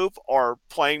smelling poop or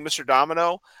playing Mr.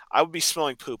 Domino, I would be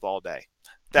smelling poop all day.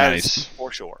 That is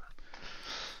for sure.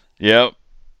 Yep.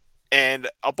 And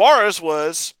Abara's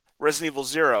was Resident Evil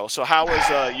 0. So how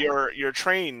was your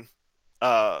train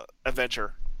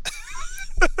adventure?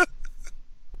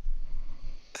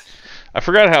 I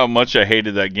forgot how much I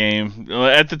hated that game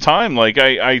at the time. Like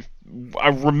I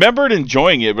remembered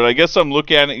enjoying it, but I guess I'm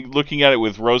looking at it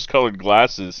with rose-colored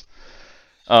glasses.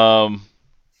 Because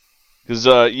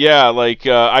I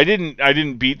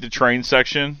didn't beat the train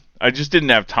section. I just didn't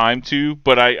have time to.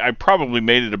 But I probably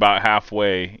made it about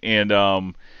halfway, and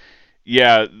I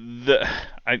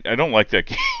don't like that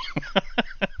game.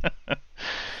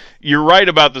 You're right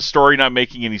about the story not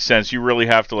making any sense. You really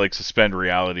have to like suspend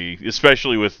reality,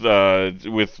 especially with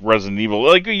Resident Evil.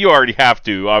 Like you already have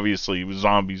to, obviously, with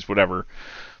zombies, whatever.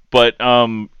 But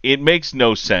it makes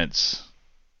no sense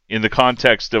in the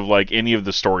context of like any of the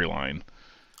storyline.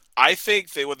 I think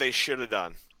what they should have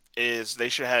done is they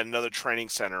should have had another training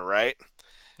center, right?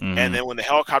 Mm-hmm. And then when the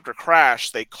helicopter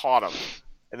crashed, they caught him.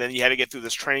 And then you had to get through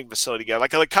this training facility again,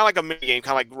 like kind of like a mini game,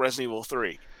 kind of like Resident Evil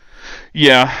 3.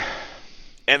 Yeah.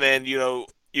 And then you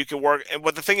can work.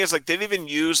 But the thing is, like, they didn't even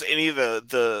use any of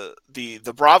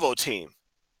the Bravo team.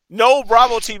 No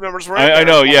Bravo team members were in there. I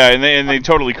know, yeah, and they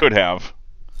totally could have,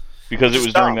 because it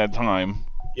was during that time.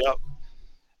 Yep.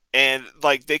 And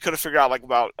like they could have figured out like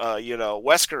about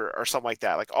Wesker or something like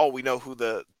that. Like, oh, we know who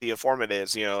the informant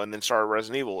is, and then started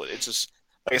Resident Evil. It's just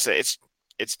like I said,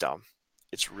 it's dumb.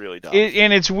 It's really dumb.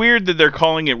 And it's weird that they're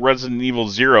calling it Resident Evil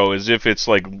 0 as if it's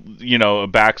like, a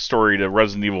backstory to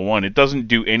Resident Evil 1. It doesn't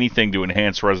do anything to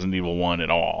enhance Resident Evil 1 at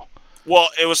all. Well,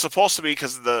 it was supposed to be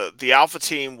because the Alpha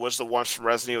team was the ones from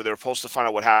Resident Evil. They were supposed to find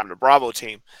out what happened to Bravo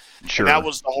team. Sure. And that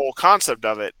was the whole concept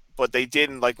of it. But they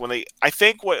didn't, like, when they... I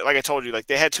think, like I told you, like,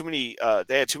 they had too many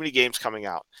games coming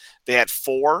out. They had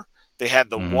 4. They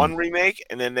had the 1 remake,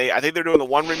 and then I think they're doing the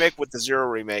 1 remake with the 0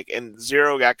 remake, and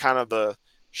 0 got kind of the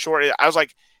short. I was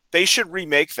like, they should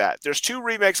remake that. There's 2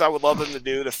 remakes I would love them to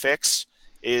do to fix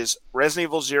is Resident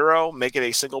Evil 0, make it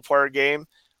a single player game,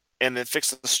 and then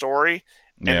fix the story,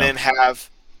 and then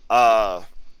have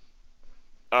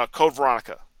Code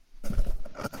Veronica.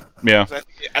 Yeah,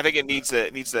 I think it needs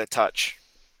that touch.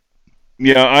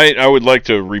 Yeah, I would like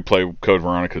to replay Code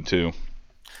Veronica too.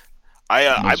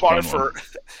 I bought it for.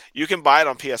 You can buy it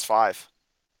on PS5.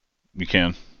 You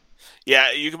can.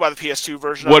 Yeah, you can buy the PS2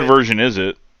 version. What version is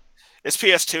it? It's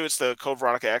PS2. It's the Code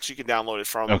Veronica X. You can download it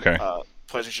from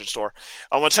PlayStation Store.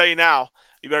 I'm gonna tell you now.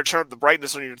 You better turn up the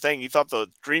brightness on your thing. You thought the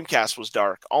Dreamcast was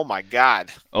dark. Oh my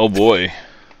god. Oh boy.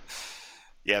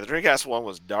 Yeah, the Dreamcast one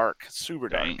was dark, super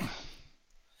dark. Dang.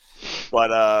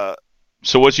 But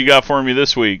so what you got for me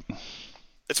this week?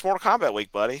 It's Mortal Kombat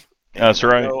week, buddy. And that's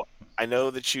right. I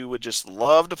know that you would just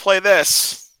love to play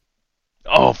this.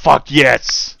 Oh fuck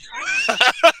yes!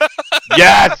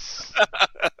 Yes!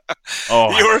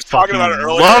 Oh, you were talking about it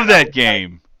earlier. Love that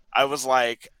game. I was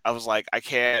like, I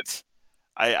can't.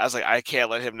 I was like, I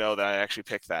can't let him know that I actually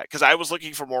picked that because I was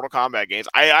looking for Mortal Kombat games.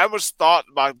 I was thought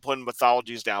about putting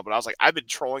Mythologies down, but I was like, I've been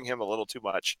trolling him a little too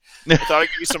much. I thought I'd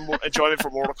give you some enjoyment for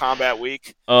Mortal Kombat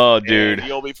week. Oh, dude, and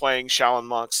you'll be playing Shaolin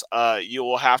Monks. You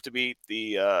will have to beat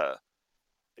the.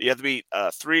 You have to beat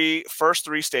first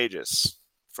three stages.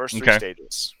 First 3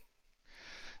 stages.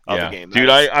 Of the game. Dude,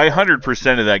 I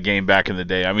 100% of that game back in the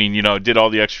day. I mean, did all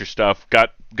the extra stuff,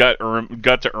 got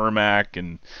to Ermac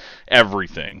and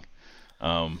everything.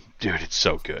 Dude, it's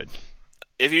so good.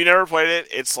 If you never played it,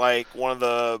 it's like one of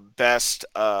the best.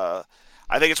 I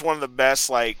think it's one of the best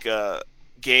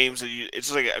games.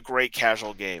 It's like a great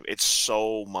casual game. It's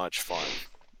so much fun.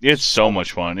 It's so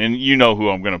much fun, and you know who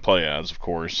I'm going to play as, of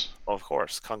course. Of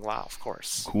course, Kung Lao. Of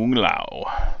course, Kung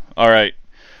Lao. All right.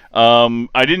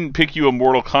 I didn't pick you a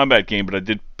Mortal Kombat game, but I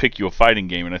did pick you a fighting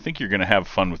game, and I think you're going to have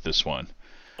fun with this one.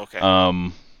 Okay.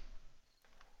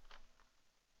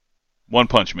 One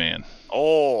Punch Man.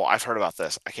 Oh, I've heard about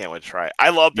this. I can't wait to try it.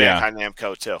 I love Bandai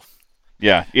Namco too.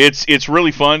 Yeah, it's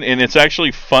really fun, and it's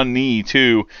actually funny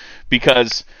too,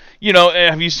 because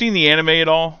have you seen the anime at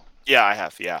all? Yeah, I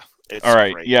have. Yeah. It's all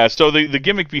right. Great. Yeah. So the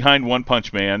gimmick behind One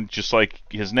Punch Man, just like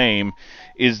his name,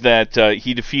 is that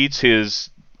he defeats his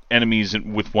enemies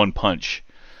with one punch.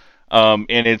 And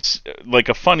it's like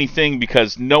a funny thing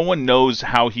because no one knows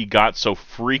how he got so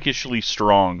freakishly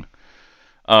strong.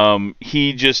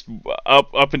 He just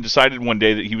up and decided one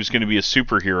day that he was going to be a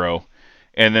superhero,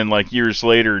 and then like years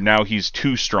later, now he's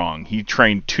too strong. He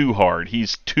trained too hard.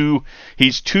 He's too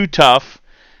tough,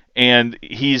 and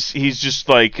he's just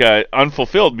like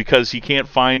unfulfilled because he can't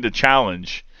find a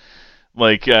challenge.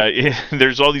 Like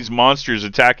there's all these monsters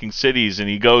attacking cities, and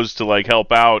he goes to like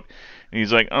help out, and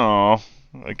he's like, "Oh,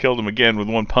 I killed him again with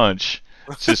one punch."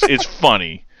 It's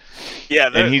funny. Yeah,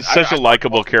 and he's such a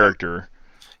likable character.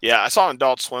 Yeah, I saw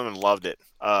Adult Swim and loved it.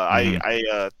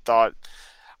 I thought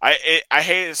I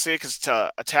hated to see it because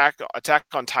Attack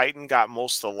on Titan got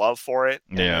most of the love for it.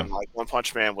 And like One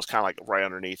Punch Man was kind of like right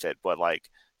underneath it, but like.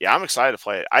 Yeah, I'm excited to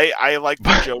play it. I like the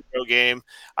JoJo game.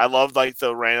 I love like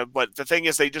the random, but the thing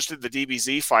is, they just did the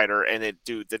DBZ fighter, and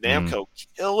the Namco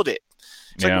killed it.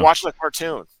 It's like watching a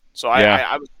cartoon. So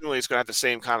I was assuming it's gonna have the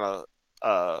same kind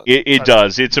of. It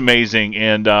does. It's amazing.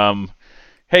 And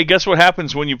hey, guess what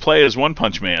happens when you play as One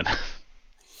Punch Man?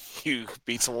 You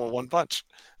beat someone with one punch.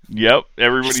 Yep,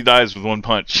 everybody dies with one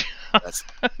punch.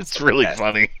 It's really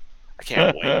funny. I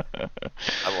can't wait.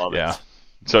 I love it. Yeah,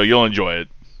 so you'll enjoy it.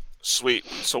 Sweet.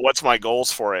 So what's my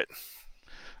goals for it?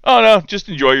 Oh, no. Just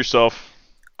enjoy yourself.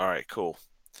 All right, cool.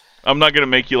 I'm not going to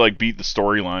make you like beat the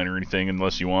storyline or anything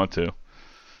unless you want to.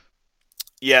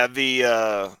 Yeah,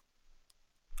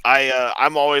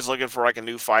 I'm always looking for like a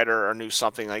new fighter or new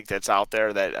something like that's out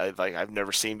there that I've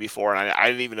never seen before, and I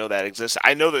didn't even know that existed.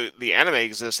 I know the anime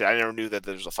existed. I never knew that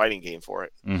there's a fighting game for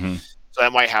it. Mm-hmm. So I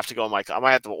might have to go I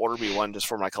might have to order me one just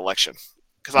for my collection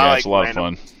because it's a lot of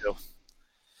fun.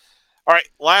 All right,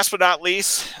 last but not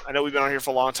least, I know we've been on here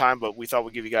for a long time, but we thought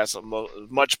we'd give you guys as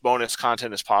much bonus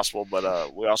content as possible.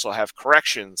 But we also have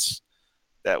corrections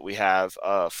that we have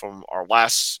from our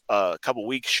last couple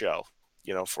weeks show,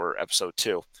 for episode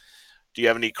 2. Do you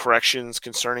have any corrections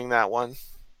concerning that one?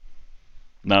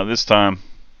 Not this time.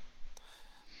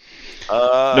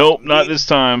 Nope, not this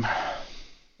time.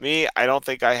 Me, I don't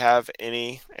think I have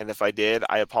any, and if I did,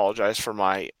 I apologize for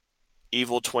my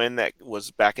evil twin that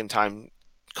was back in time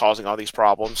causing all these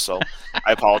problems, so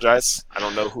I apologize. I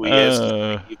don't know who he is.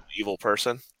 He's an evil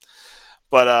person.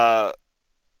 But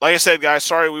like I said, guys,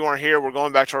 sorry we weren't here. We're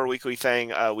going back to our weekly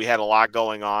thing. We had a lot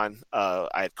going on. I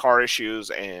had car issues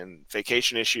and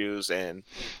vacation issues and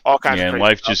all kinds of crazy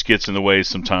life stuff. just gets in the way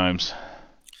sometimes.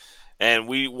 And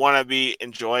we want to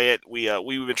enjoy it.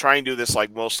 We've been trying to do this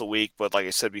like most of the week, but like I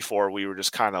said before, we were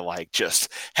just kind of like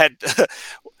just had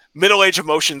middle-age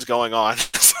emotions going on.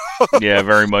 Yeah,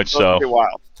 very much so. Pretty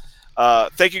wild.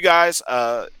 Thank you, guys.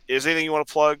 Is there anything you want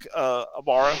to plug,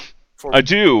 Abara? I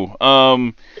do.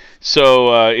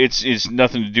 So it's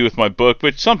nothing to do with my book,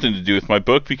 but something to do with my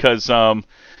book because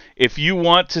if you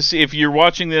want to see, if you're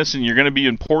watching this and you're going to be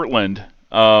in Portland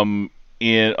on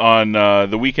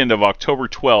the weekend of October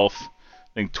 12th,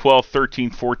 I think 12th,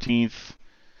 13th, 14th,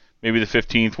 maybe the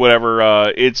 15th, whatever.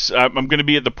 I'm going to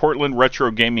be at the Portland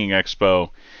Retro Gaming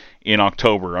Expo in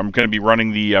October. I'm going to be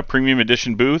running the Premium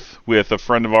Edition booth with a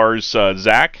friend of ours,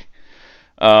 Zach.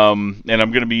 And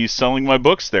I'm going to be selling my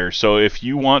books there. So if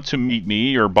you want to meet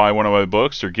me or buy one of my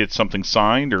books or get something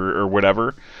signed or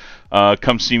whatever,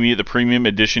 come see me at the Premium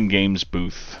Edition Games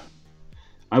booth.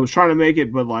 I was trying to make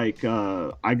it, but like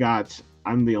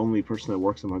I'm the only person that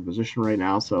works in my position right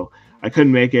now, so I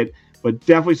couldn't make it. But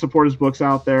definitely support his books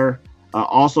out there.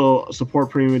 Also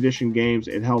support Premium Edition Games.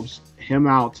 It helps him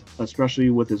out, especially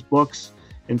with his books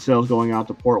and sales going out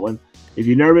to Portland. If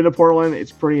you've never been to Portland,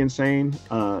 it's pretty insane.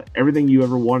 Everything you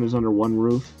ever want is under one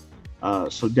roof.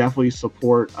 So definitely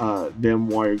support them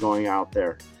while you're going out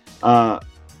there. I'll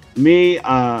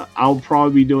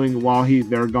probably be doing, while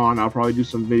they're gone, I'll probably do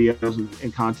some videos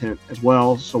and content as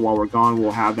well. So while we're gone,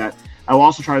 we'll have that. I'll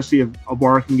also try to see if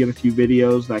Abara can get a few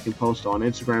videos that I can post on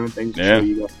Instagram and things to show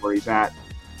you guys where he's at.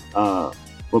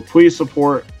 But please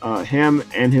support him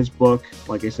and his book.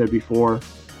 Like I said before,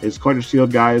 his Collector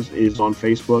Sealed Guys is on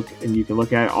Facebook, and you can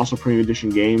look at it. Also, Premium Edition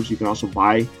Games. You can also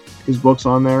buy his books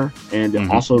on there, and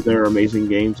also there are amazing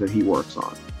games that he works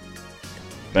on.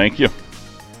 Thank you.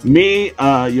 Me,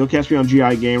 you'll catch me on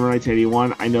GI Gamer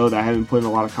 1981. I know that I haven't put in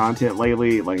a lot of content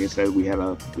lately. Like I said, we had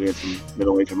some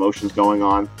middle-aged emotions going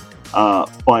on.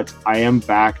 But I am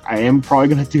back. I am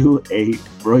probably going to do a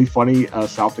really funny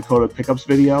South Dakota pickups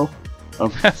video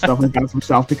of stuff I got from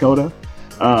South Dakota.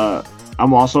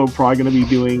 I'm also probably going to be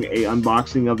doing a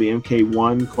unboxing of the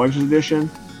MK1 Collector's Edition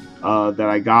that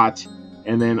I got.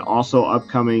 And then also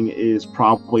upcoming is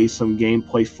probably some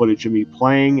gameplay footage of me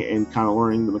playing and kind of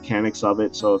learning the mechanics of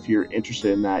it. So if you're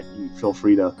interested in that, you feel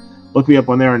free to look me up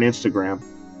on there on Instagram.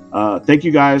 Thank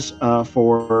you guys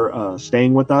for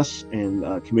staying with us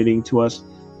and committing to us.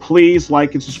 Please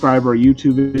like and subscribe our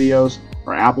YouTube videos,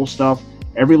 our Apple stuff.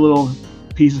 Every little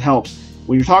piece helps.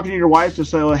 When you're talking to your wife,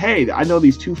 just say, hey, I know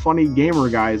these two funny gamer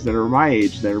guys that are my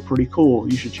age that are pretty cool.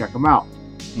 You should check them out.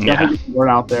 Definitely get the word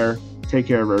out there. Take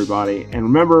care of everybody. And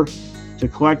remember to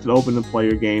collect and open and play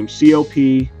your games.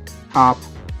 COP.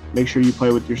 Make sure you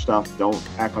play with your stuff. Don't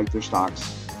act like they're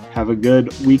stocks. Have a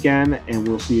good weekend, and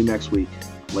we'll see you next week.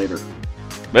 Later,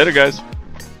 guys.